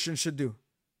every Christian should do.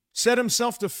 Set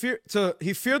himself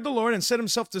he feared the Lord and set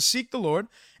himself to seek the Lord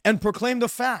and proclaimed a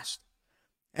fast.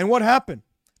 And what happened?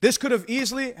 This could have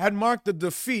easily had marked the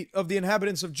defeat of the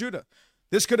inhabitants of Judah.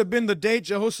 This could have been the day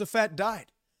Jehoshaphat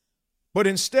died. But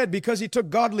instead, because he took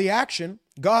godly action,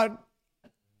 God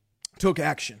took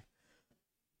action.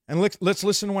 And let's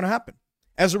listen to what happened.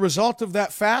 As a result of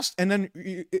that fast, and then,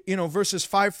 verses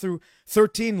 5 through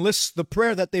 13 lists the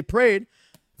prayer that they prayed.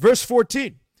 Verse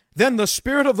 14. Then the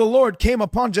Spirit of the Lord came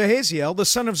upon Jehaziel, the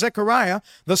son of Zechariah,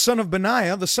 the son of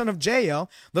Benaiah, the son of Jael,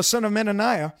 the son of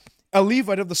Menaniah, a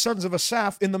Levite of the sons of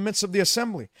Asaph, in the midst of the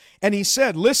assembly. And he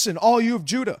said, listen, all you of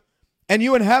Judah, and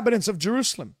you inhabitants of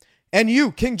Jerusalem, and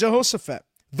you, King Jehoshaphat,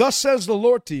 thus says the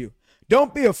Lord to you,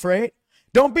 don't be afraid,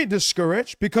 don't be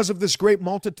discouraged because of this great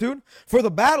multitude, for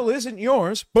the battle isn't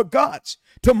yours, but God's.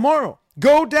 Tomorrow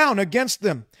go down against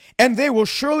them, and they will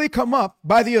surely come up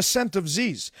by the ascent of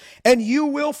Ziz. And you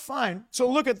will find, so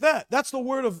look at that. That's the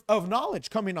word of knowledge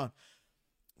coming on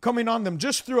them.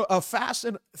 Just through a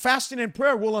fasting and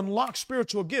prayer will unlock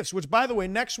spiritual gifts, which, by the way,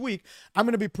 next week, I'm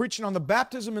going to be preaching on the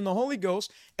baptism in the Holy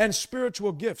Ghost and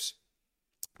spiritual gifts,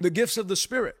 the gifts of the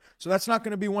Spirit. So that's not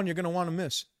going to be one you're going to want to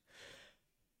miss.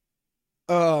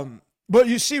 But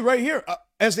you see right here,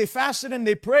 as they fasted and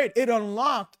they prayed, it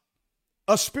unlocked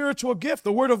a spiritual gift,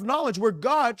 the word of knowledge, where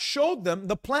God showed them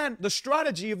the plan, the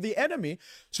strategy of the enemy,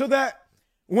 so that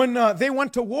when they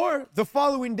went to war the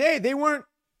following day, they weren't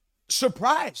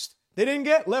surprised. They didn't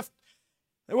get left.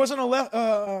 It wasn't like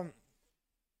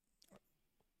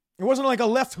a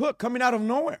left hook coming out of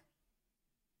nowhere.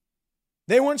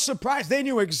 They weren't surprised. They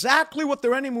knew exactly what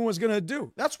their enemy was going to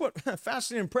do. That's what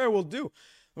fasting and prayer will do.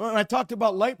 When I talked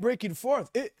about light breaking forth,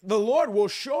 the Lord will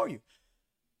show you.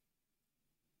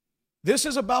 This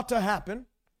is about to happen.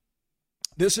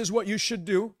 This is what you should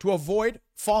do to avoid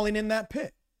falling in that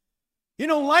pit. You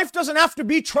know, life doesn't have to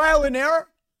be trial and error.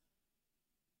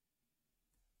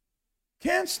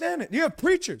 Can't stand it. You have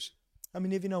preachers. I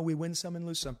mean, if you know, we win some and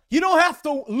lose some. You don't have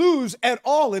to lose at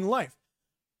all in life.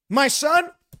 My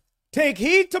son, take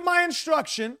heed to my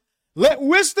instruction. Let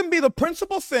wisdom be the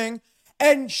principal thing,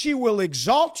 and she will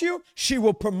exalt you. She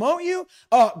will promote you.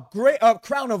 A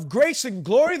crown of grace and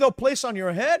glory they'll place on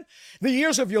your head. The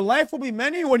years of your life will be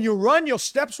many. When you run, your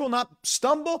steps will not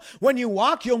stumble. When you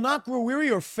walk, you'll not grow weary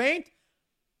or faint.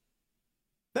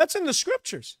 That's in the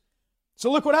scriptures.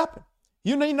 So look what happened.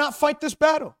 You need not fight this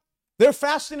battle. Their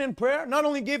fasting and prayer not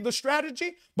only gave the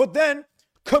strategy, but then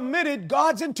committed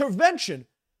God's intervention.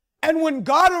 And when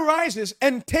God arises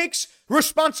and takes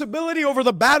responsibility over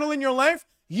the battle in your life,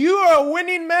 you are a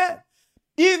winning man.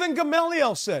 Even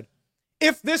Gamaliel said,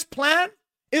 if this plan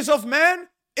is of man,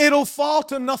 it'll fall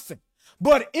to nothing.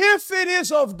 But if it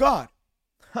is of God,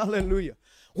 hallelujah,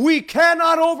 we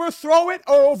cannot overthrow it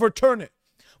or overturn it.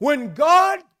 When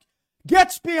God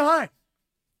gets behind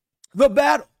the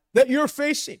battle that you're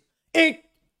facing, it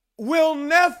will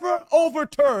never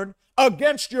overturn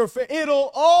against your faith.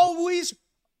 It'll always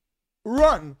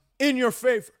run in your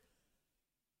favor.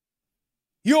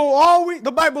 You'll always,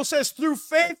 the Bible says, through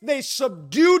faith they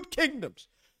subdued kingdoms.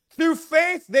 Through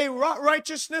faith they wrought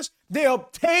righteousness. They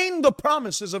obtained the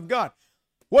promises of God.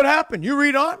 What happened? You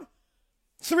read on.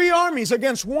 3 armies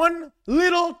against one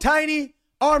little tiny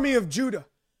army of Judah.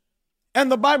 And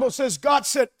the Bible says God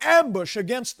set ambush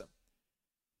against them.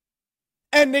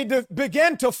 And they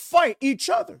began to fight each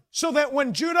other. So that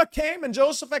when Judah came and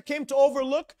Jehoshaphat came to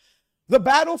overlook the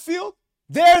battlefield,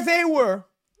 there they were.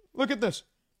 Look at this.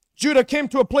 Judah came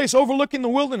to a place overlooking the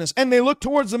wilderness, and they looked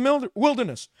towards the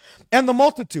wilderness and the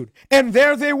multitude. And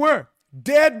there they were,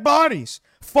 dead bodies,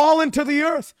 fallen to the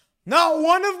earth. Not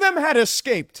one of them had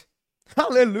escaped.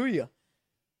 Hallelujah.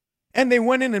 And they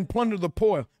went in and plundered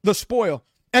the spoil.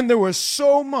 And there was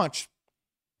so much.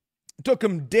 It took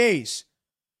them days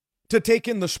to take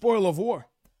in the spoil of war.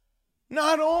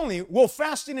 Not only will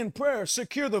fasting and prayer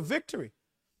secure the victory,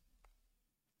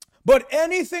 but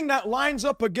anything that lines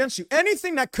up against you,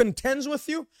 anything that contends with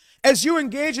you, as you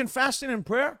engage in fasting and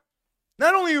prayer,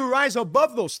 not only you rise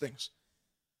above those things,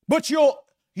 but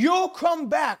you'll come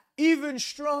back even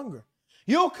stronger.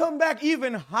 You'll come back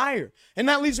even higher. And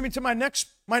that leads me to my next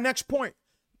point.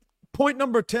 Point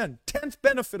number 10, 10th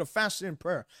benefit of fasting and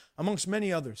prayer, amongst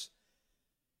many others,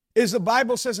 is the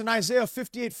Bible says in Isaiah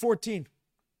 58:14,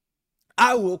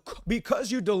 I will,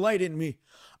 because you delight in me,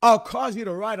 I'll cause you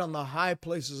to ride on the high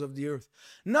places of the earth.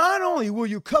 Not only will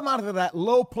you come out of that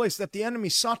low place that the enemy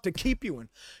sought to keep you in,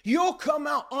 you'll come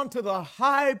out onto the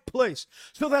high place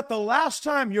so that the last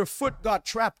time your foot got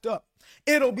trapped up,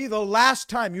 it'll be the last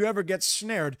time you ever get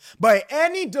snared by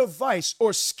any device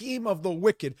or scheme of the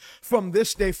wicked from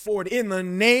this day forward, in the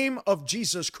name of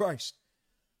Jesus Christ.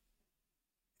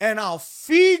 And I'll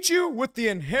feed you with the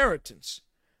inheritance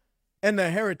and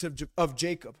the heritage of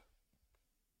Jacob.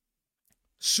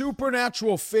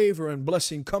 Supernatural favor and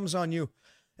blessing comes on you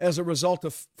as a result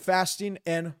of fasting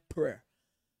and prayer.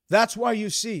 That's why you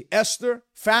see Esther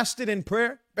fasted and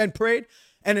prayed,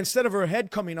 and instead of her head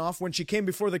coming off when she came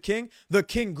before the king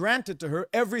granted to her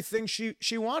everything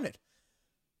she wanted.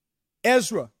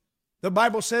 Ezra, the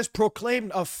Bible says,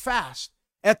 proclaimed a fast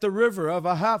at the river of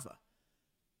Ahava.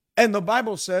 And the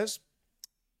Bible says,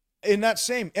 in that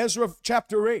same Ezra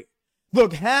chapter 8, the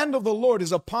hand of the Lord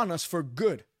is upon us for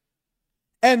good.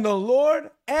 And the Lord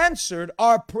answered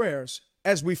our prayers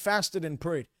as we fasted and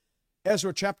prayed.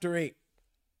 Ezra chapter 8.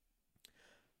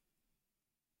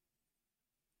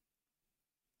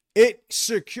 It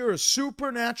secures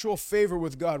supernatural favor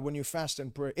with God when you fast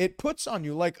and pray. It puts on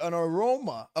you like an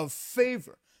aroma of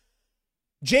favor.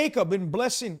 Jacob in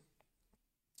blessing,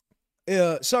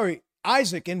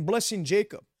 Isaac in blessing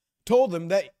Jacob told him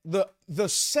that the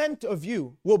scent of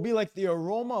you will be like the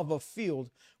aroma of a field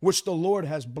which the Lord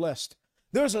has blessed.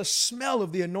 There's a smell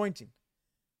of the anointing.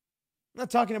 I'm not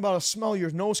talking about a smell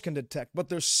your nose can detect, but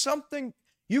there's something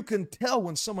you can tell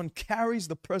when someone carries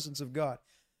the presence of God.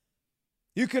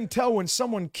 You can tell when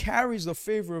someone carries the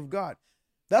favor of God.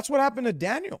 That's what happened to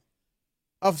Daniel,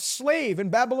 a slave in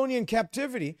Babylonian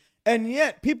captivity, and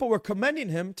yet people were commending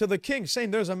him to the king,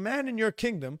 saying, there's a man in your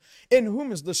kingdom in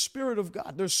whom is the Spirit of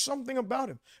God. There's something about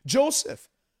him. Joseph,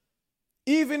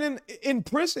 even in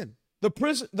prison,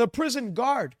 the prison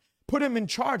guard put him in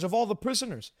charge of all the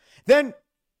prisoners. Then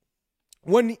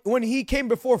when he came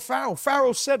before Pharaoh,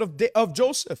 Pharaoh said of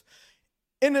Joseph,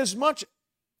 inasmuch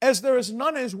as there is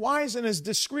none as wise and as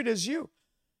discreet as you,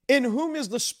 in whom is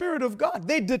the Spirit of God.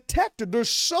 They detected there's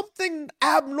something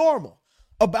abnormal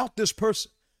about this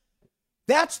person.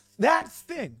 That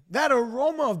thing, that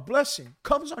aroma of blessing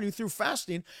comes on you through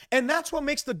fasting, and that's what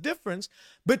makes the difference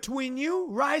between you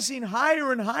rising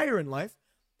higher and higher in life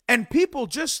and people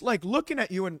just like looking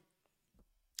at you and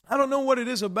I don't know what it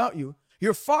is about you.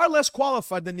 You're far less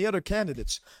qualified than the other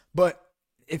candidates, but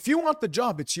if you want the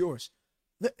job, it's yours.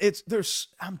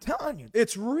 I'm telling you,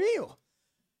 it's real.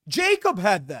 Jacob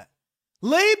had that.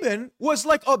 Laban was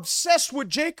like obsessed with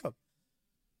Jacob.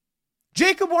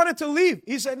 Jacob wanted to leave.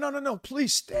 He said, no,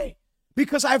 please stay.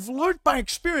 Because I've learned by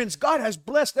experience, God has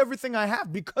blessed everything I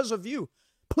have because of you.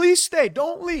 Please stay,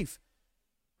 don't leave.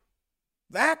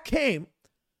 That came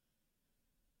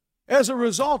as a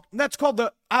result. That's called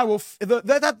that was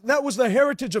the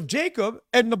heritage of Jacob.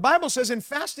 And the Bible says in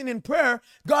fasting and prayer,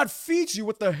 God feeds you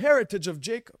with the heritage of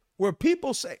Jacob. Where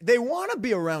people say they want to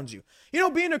be around you. You know,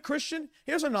 being a Christian,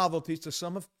 here's a novelty to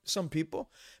some people.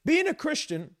 Being a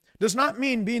Christian does not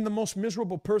mean being the most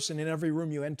miserable person in every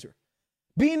room you enter.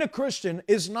 Being a Christian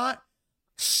is not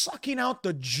sucking out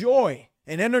the joy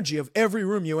and energy of every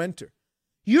room you enter.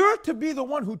 You're to be the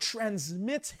one who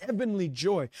transmits heavenly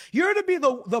joy. You're to be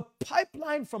the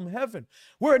pipeline from heaven,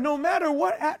 where no matter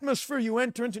what atmosphere you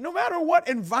enter into, no matter what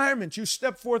environment you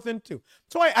step forth into.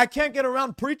 So I can't get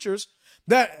around preachers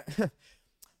that...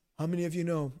 How many of you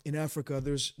know in Africa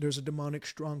there's a demonic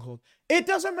stronghold? It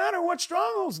doesn't matter what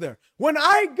stronghold's there. When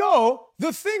I go,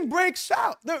 the thing breaks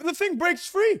out. The thing breaks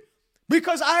free.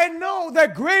 Because I know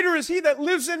that greater is he that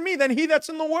lives in me than he that's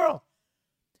in the world.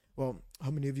 Well, how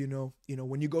many of you know,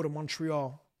 when you go to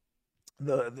Montreal,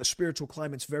 the spiritual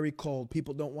climate's very cold.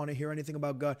 People don't want to hear anything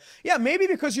about God. Yeah, maybe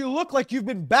because you look like you've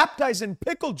been baptized in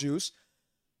pickle juice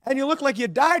and you look like you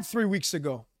died 3 weeks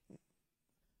ago.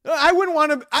 I wouldn't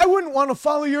want to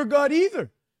follow your God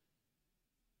either.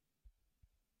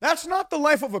 That's not the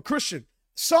life of a Christian.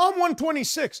 Psalm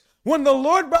 126, when the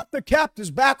Lord brought the captives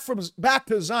back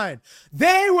to Zion,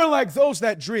 they were like those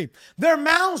that dream. Their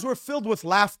mouths were filled with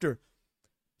laughter.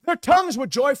 Their tongues were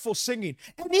joyful singing.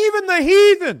 And even the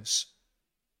heathens,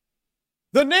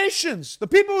 the nations, the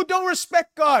people who don't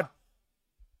respect God,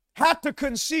 had to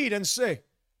concede and say,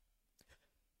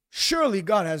 surely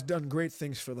God has done great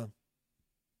things for them.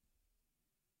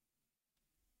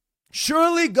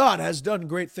 Surely God has done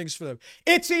great things for them.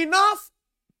 It's enough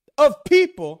of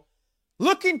people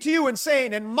looking to you and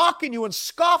saying and mocking you and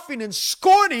scoffing and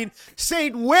scorning,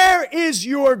 saying, where is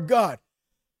your God?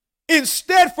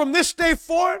 Instead, from this day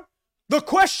forward, the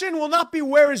question will not be,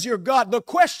 where is your God? The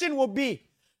question will be,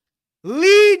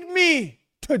 lead me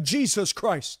to Jesus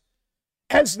Christ.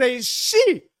 As they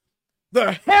see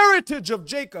the heritage of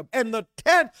Jacob and the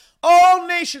 10, all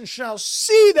nations shall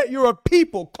see that you're a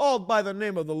people called by the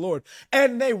name of the Lord,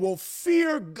 and they will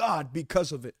fear God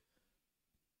because of it.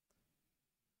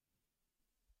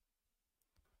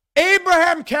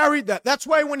 Abraham carried that. That's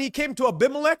why when he came to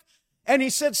Abimelech and he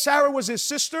said Sarah was his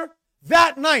sister,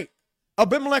 that night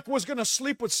Abimelech was going to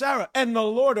sleep with Sarah, and the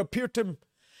Lord appeared to him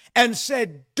and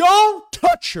said, don't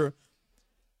touch her,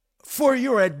 for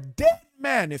you're a dead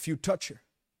man if you touch her.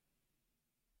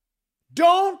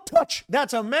 Don't touch.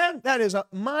 That's a man. That is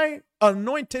my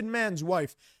anointed man's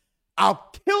wife.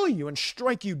 I'll kill you and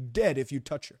strike you dead if you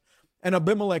touch her. And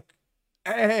Abimelech,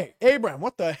 hey, Abraham,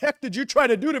 what the heck did you try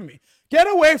to do to me? Get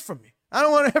away from me. I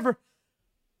don't want to.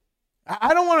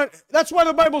 That's why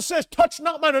the Bible says, touch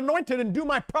not mine anointed and do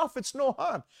my prophets no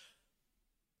harm.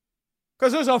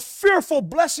 Because there's a fearful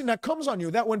blessing that comes on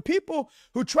you that when people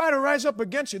who try to rise up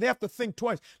against you, they have to think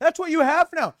twice. That's what you have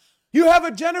now. You have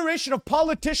a generation of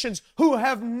politicians who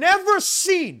have never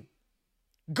seen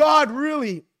God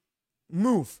really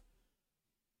move.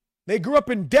 They grew up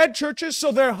in dead churches,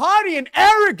 so they're haughty and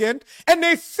arrogant, and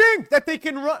they think that they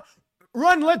can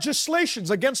run legislations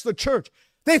against the church.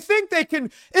 They think they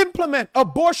can implement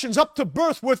abortions up to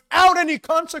birth without any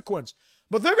consequence.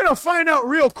 But they're going to find out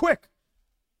real quick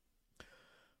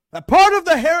that part of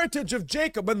the heritage of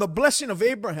Jacob and the blessing of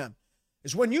Abraham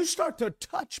is when you start to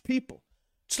touch people,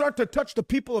 start to touch the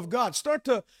people of God, start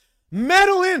to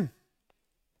meddle in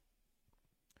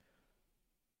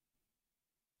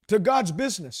to God's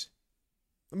business.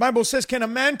 The Bible says, can a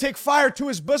man take fire to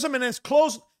his bosom and his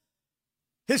clothes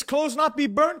not be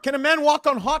burnt? Can a man walk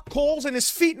on hot coals and his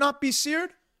feet not be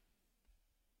seared?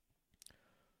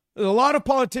 There's a lot of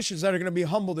politicians that are going to be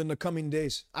humbled in the coming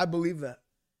days. I believe that.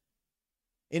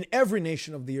 In every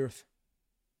nation of the earth.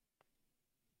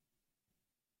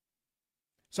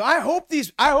 So I hope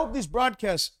these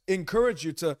broadcasts encourage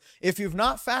you to, if you've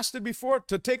not fasted before,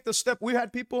 to take the step. We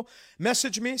had people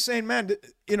message me saying, man,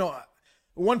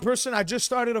 one person, I just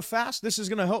started a fast. This is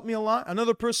going to help me a lot.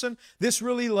 Another person, this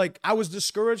really, I was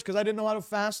discouraged because I didn't know how to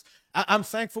fast. I'm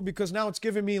thankful because now it's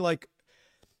giving me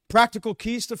practical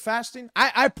keys to fasting.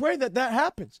 I pray that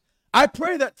happens. I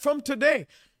pray that from today,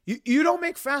 you don't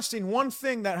make fasting one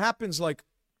thing that happens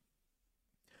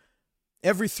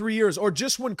every 3 years or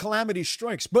just when calamity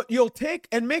strikes, but you'll take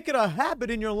and make it a habit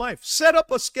in your life. Set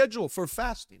up a schedule for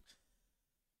fasting.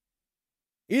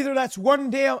 Either that's one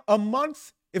day a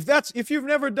month. If you've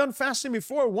never done fasting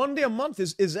before, 1 day a month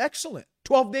is excellent.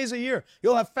 12 days a year.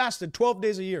 You'll have fasted 12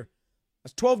 days a year.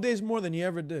 That's 12 days more than you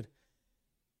ever did.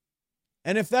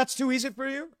 And if that's too easy for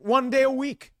you, 1 day a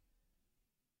week.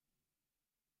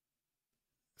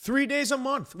 3 days a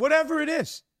month, whatever it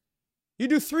is. You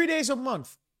do 3 days a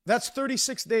month. That's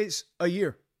 36 days a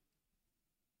year.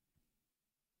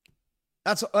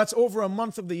 That's over a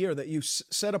month of the year that you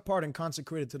set apart and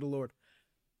consecrated to the Lord.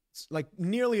 It's like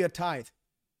nearly a tithe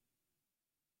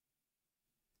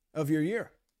of your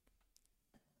year.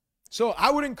 So I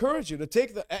would encourage you to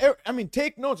take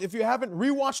notes. If you haven't,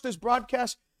 rewatch this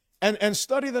broadcast and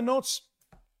study the notes.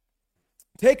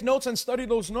 Take notes and study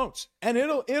those notes, and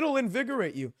it'll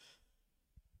invigorate you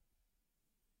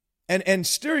and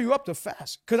stir you up to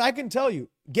fast. Because I can tell you,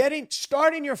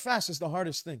 starting your fast is the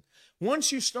hardest thing.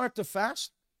 Once you start to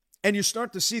fast and you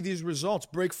start to see these results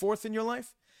break forth in your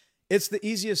life, it's the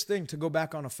easiest thing to go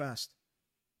back on a fast,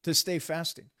 to stay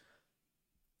fasting.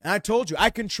 And I told you, I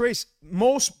can trace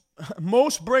most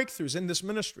breakthroughs in this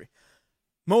ministry,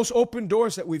 most open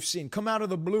doors that we've seen come out of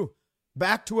the blue,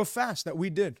 back to a fast that we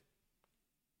did.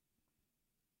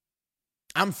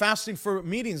 I'm fasting for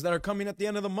meetings that are coming at the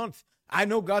end of the month. I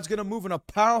know God's going to move in a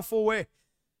powerful way.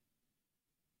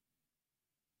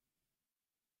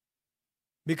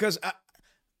 Because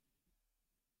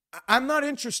I'm not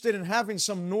interested in having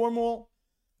some normal,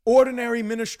 ordinary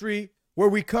ministry where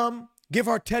we come, give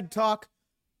our TED Talk,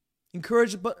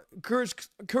 encourage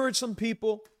some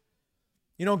people,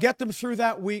 get them through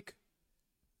that week,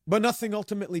 but nothing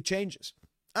ultimately changes.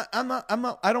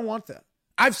 I don't want that.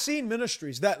 I've seen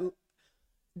ministries that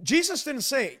Jesus didn't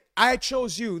say, I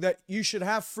chose you that you should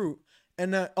have fruit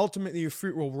and that ultimately your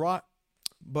fruit will rot,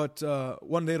 but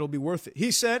one day it'll be worth it.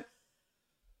 He said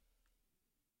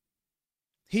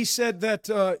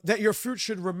that your fruit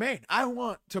should remain. I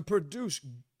want to produce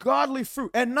godly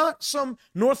fruit and not some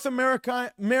North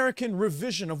American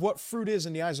revision of what fruit is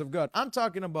in the eyes of God. I'm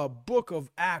talking about Book of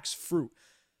Acts fruit,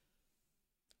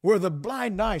 where the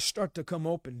blind eyes start to come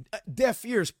open, deaf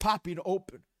ears popping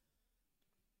open.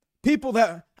 People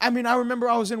I remember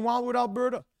I was in Wildwood,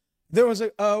 Alberta. There was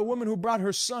a woman who brought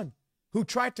her son who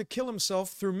tried to kill himself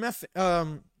through meth.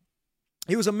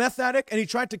 He was a meth addict, and he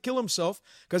tried to kill himself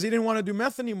because he didn't want to do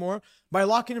meth anymore by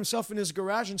locking himself in his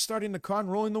garage and starting the car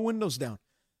and rolling the windows down.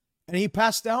 And he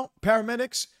passed out.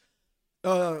 Paramedics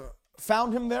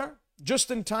found him there just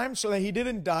in time so that he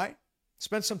didn't die.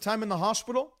 Spent some time in the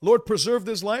hospital. Lord preserved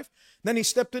his life. Then he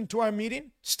stepped into our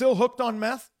meeting, still hooked on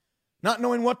meth, not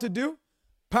knowing what to do.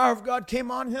 Power of God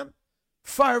came on him.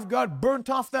 Fire of God burnt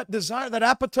off that desire, that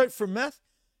appetite for meth,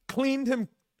 cleaned him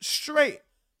straight.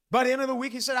 By the end of the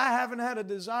week, he said, I haven't had a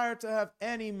desire to have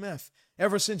any meth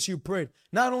ever since you prayed.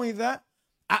 Not only that,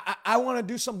 I want to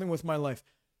do something with my life.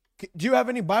 Do you have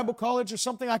any Bible college or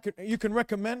something you can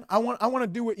recommend? I want to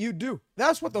do what you do.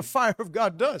 That's what the fire of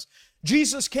God does.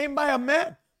 Jesus came by a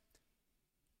man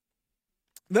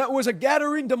that was a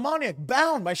Gadarene demoniac,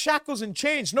 bound by shackles and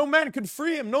chains. No man could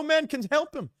free him. No man can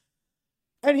help him.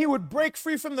 And he would break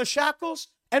free from the shackles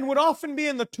and would often be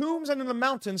in the tombs and in the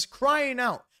mountains crying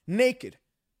out, naked.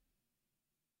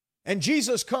 And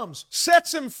Jesus comes,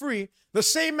 sets him free. The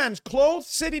same man's clothed,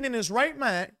 sitting in his right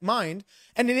mind.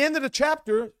 And at the end of the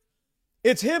chapter,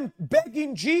 it's him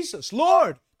begging Jesus,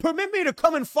 Lord, permit me to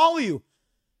come and follow you.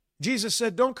 Jesus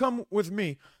said, don't come with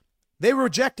me. They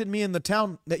rejected me in the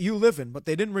town that you live in, but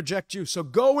they didn't reject you. So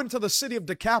go into the city of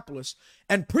Decapolis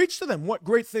and preach to them what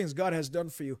great things God has done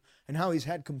for you and how he's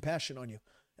had compassion on you.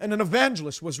 And an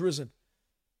evangelist was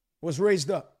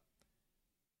raised up.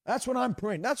 That's what I'm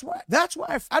praying. That's why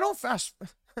I don't fast.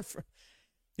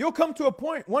 You'll come to a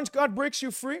point, once God breaks you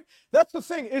free, that's the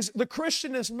thing, is the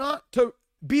Christian is not to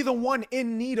be the one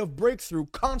in need of breakthrough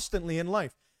constantly in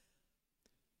life.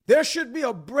 There should be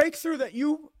a breakthrough that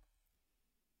you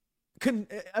can,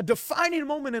 a defining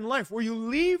moment in life where you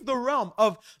leave the realm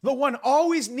of the one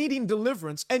always needing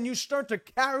deliverance and you start to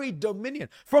carry dominion,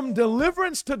 from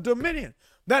deliverance to dominion,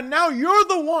 that now you're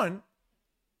the one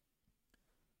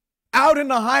out in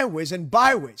the highways and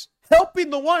byways, helping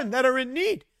the one that are in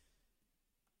need.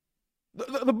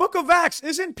 The book of Acts,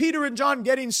 isn't Peter and John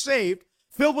getting saved,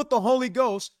 filled with the Holy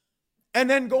Ghost, and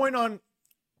then going on,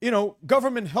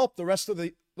 government help the rest of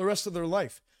their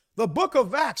life? The book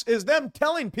of Acts is them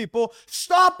telling people,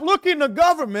 stop looking to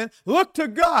government, look to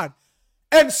God.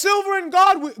 And silver and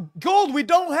gold we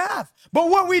don't have. But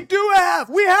what we do have,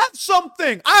 we have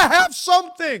something. I have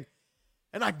something.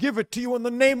 And I give it to you in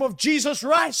the name of Jesus.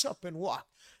 Rise up and walk.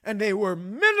 And they were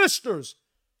ministers.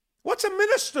 What's a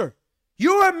minister?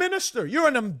 You're a minister. You're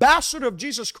an ambassador of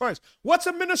Jesus Christ. What's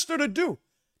a minister to do?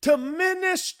 To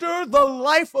minister the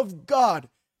life of God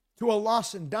to a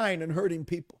lost and dying and hurting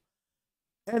people.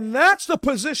 And that's the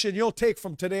position you'll take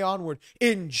from today onward.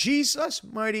 In Jesus'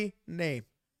 mighty name.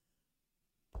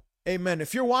 Amen.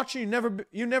 If you're watching,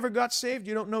 you never got saved,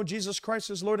 you don't know Jesus Christ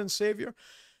as Lord and Savior,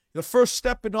 the first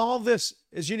step in all this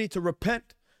is you need to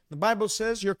repent. The Bible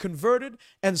says you're converted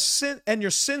and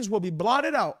your sins will be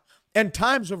blotted out. And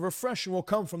times of refreshing will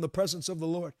come from the presence of the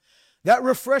Lord. That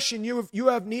refreshing you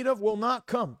have need of will not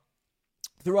come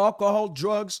through alcohol,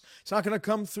 drugs. It's not going to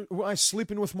come through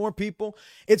sleeping with more people.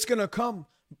 It's going to come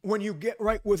when you get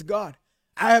right with God.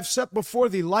 I have set before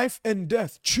thee life and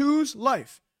death. Choose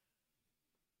life.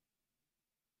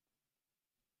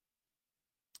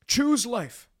 Choose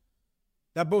life,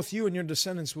 that both you and your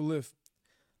descendants will live.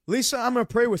 Lisa, I'm going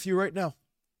to pray with you right now.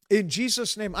 In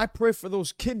Jesus' name, I pray for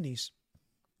those kidneys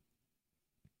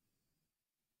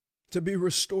to be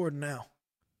restored now.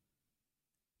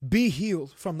 Be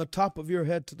healed from the top of your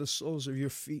head to the soles of your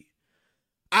feet.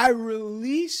 I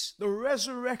release the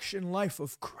resurrection life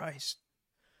of Christ.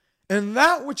 And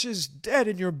that which is dead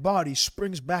in your body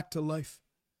springs back to life.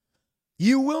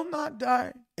 You will not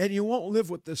die, and you won't live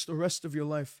with this the rest of your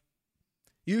life.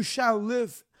 You shall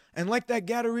live. And like that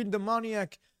Gadarene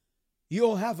demoniac,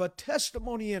 you'll have a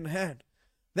testimony in hand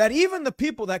that even the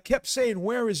people that kept saying,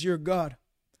 where is your God,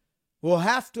 will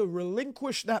have to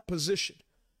relinquish that position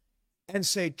and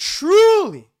say,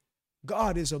 truly,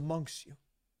 God is amongst you.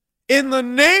 In the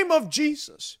name of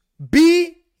Jesus,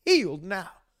 be healed now.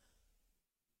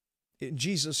 In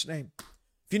Jesus' name.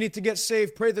 If you need to get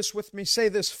saved, pray this with me. Say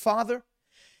this: Father,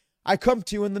 I come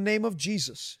to you in the name of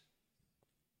Jesus.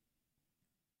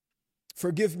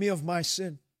 Forgive me of my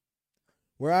sin.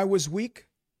 Where I was weak,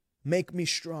 make me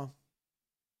strong.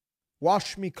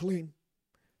 Wash me clean.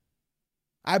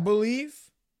 I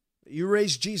believe that you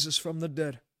raised Jesus from the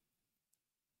dead.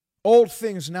 Old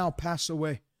things now pass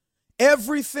away.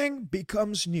 Everything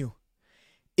becomes new.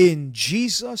 In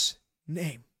Jesus'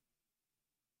 name,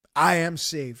 I am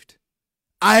saved.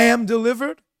 I am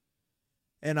delivered,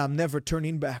 and I'm never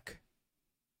turning back.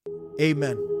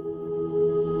 Amen.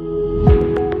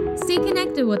 Stay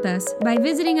connected with us by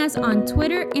visiting us on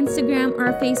Twitter, Instagram,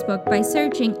 or Facebook by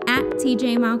searching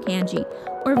 @TJ Malkanji,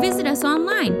 or visit us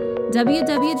online,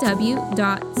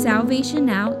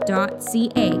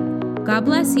 www.salvationnow.ca. God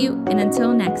bless you, and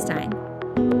until next time.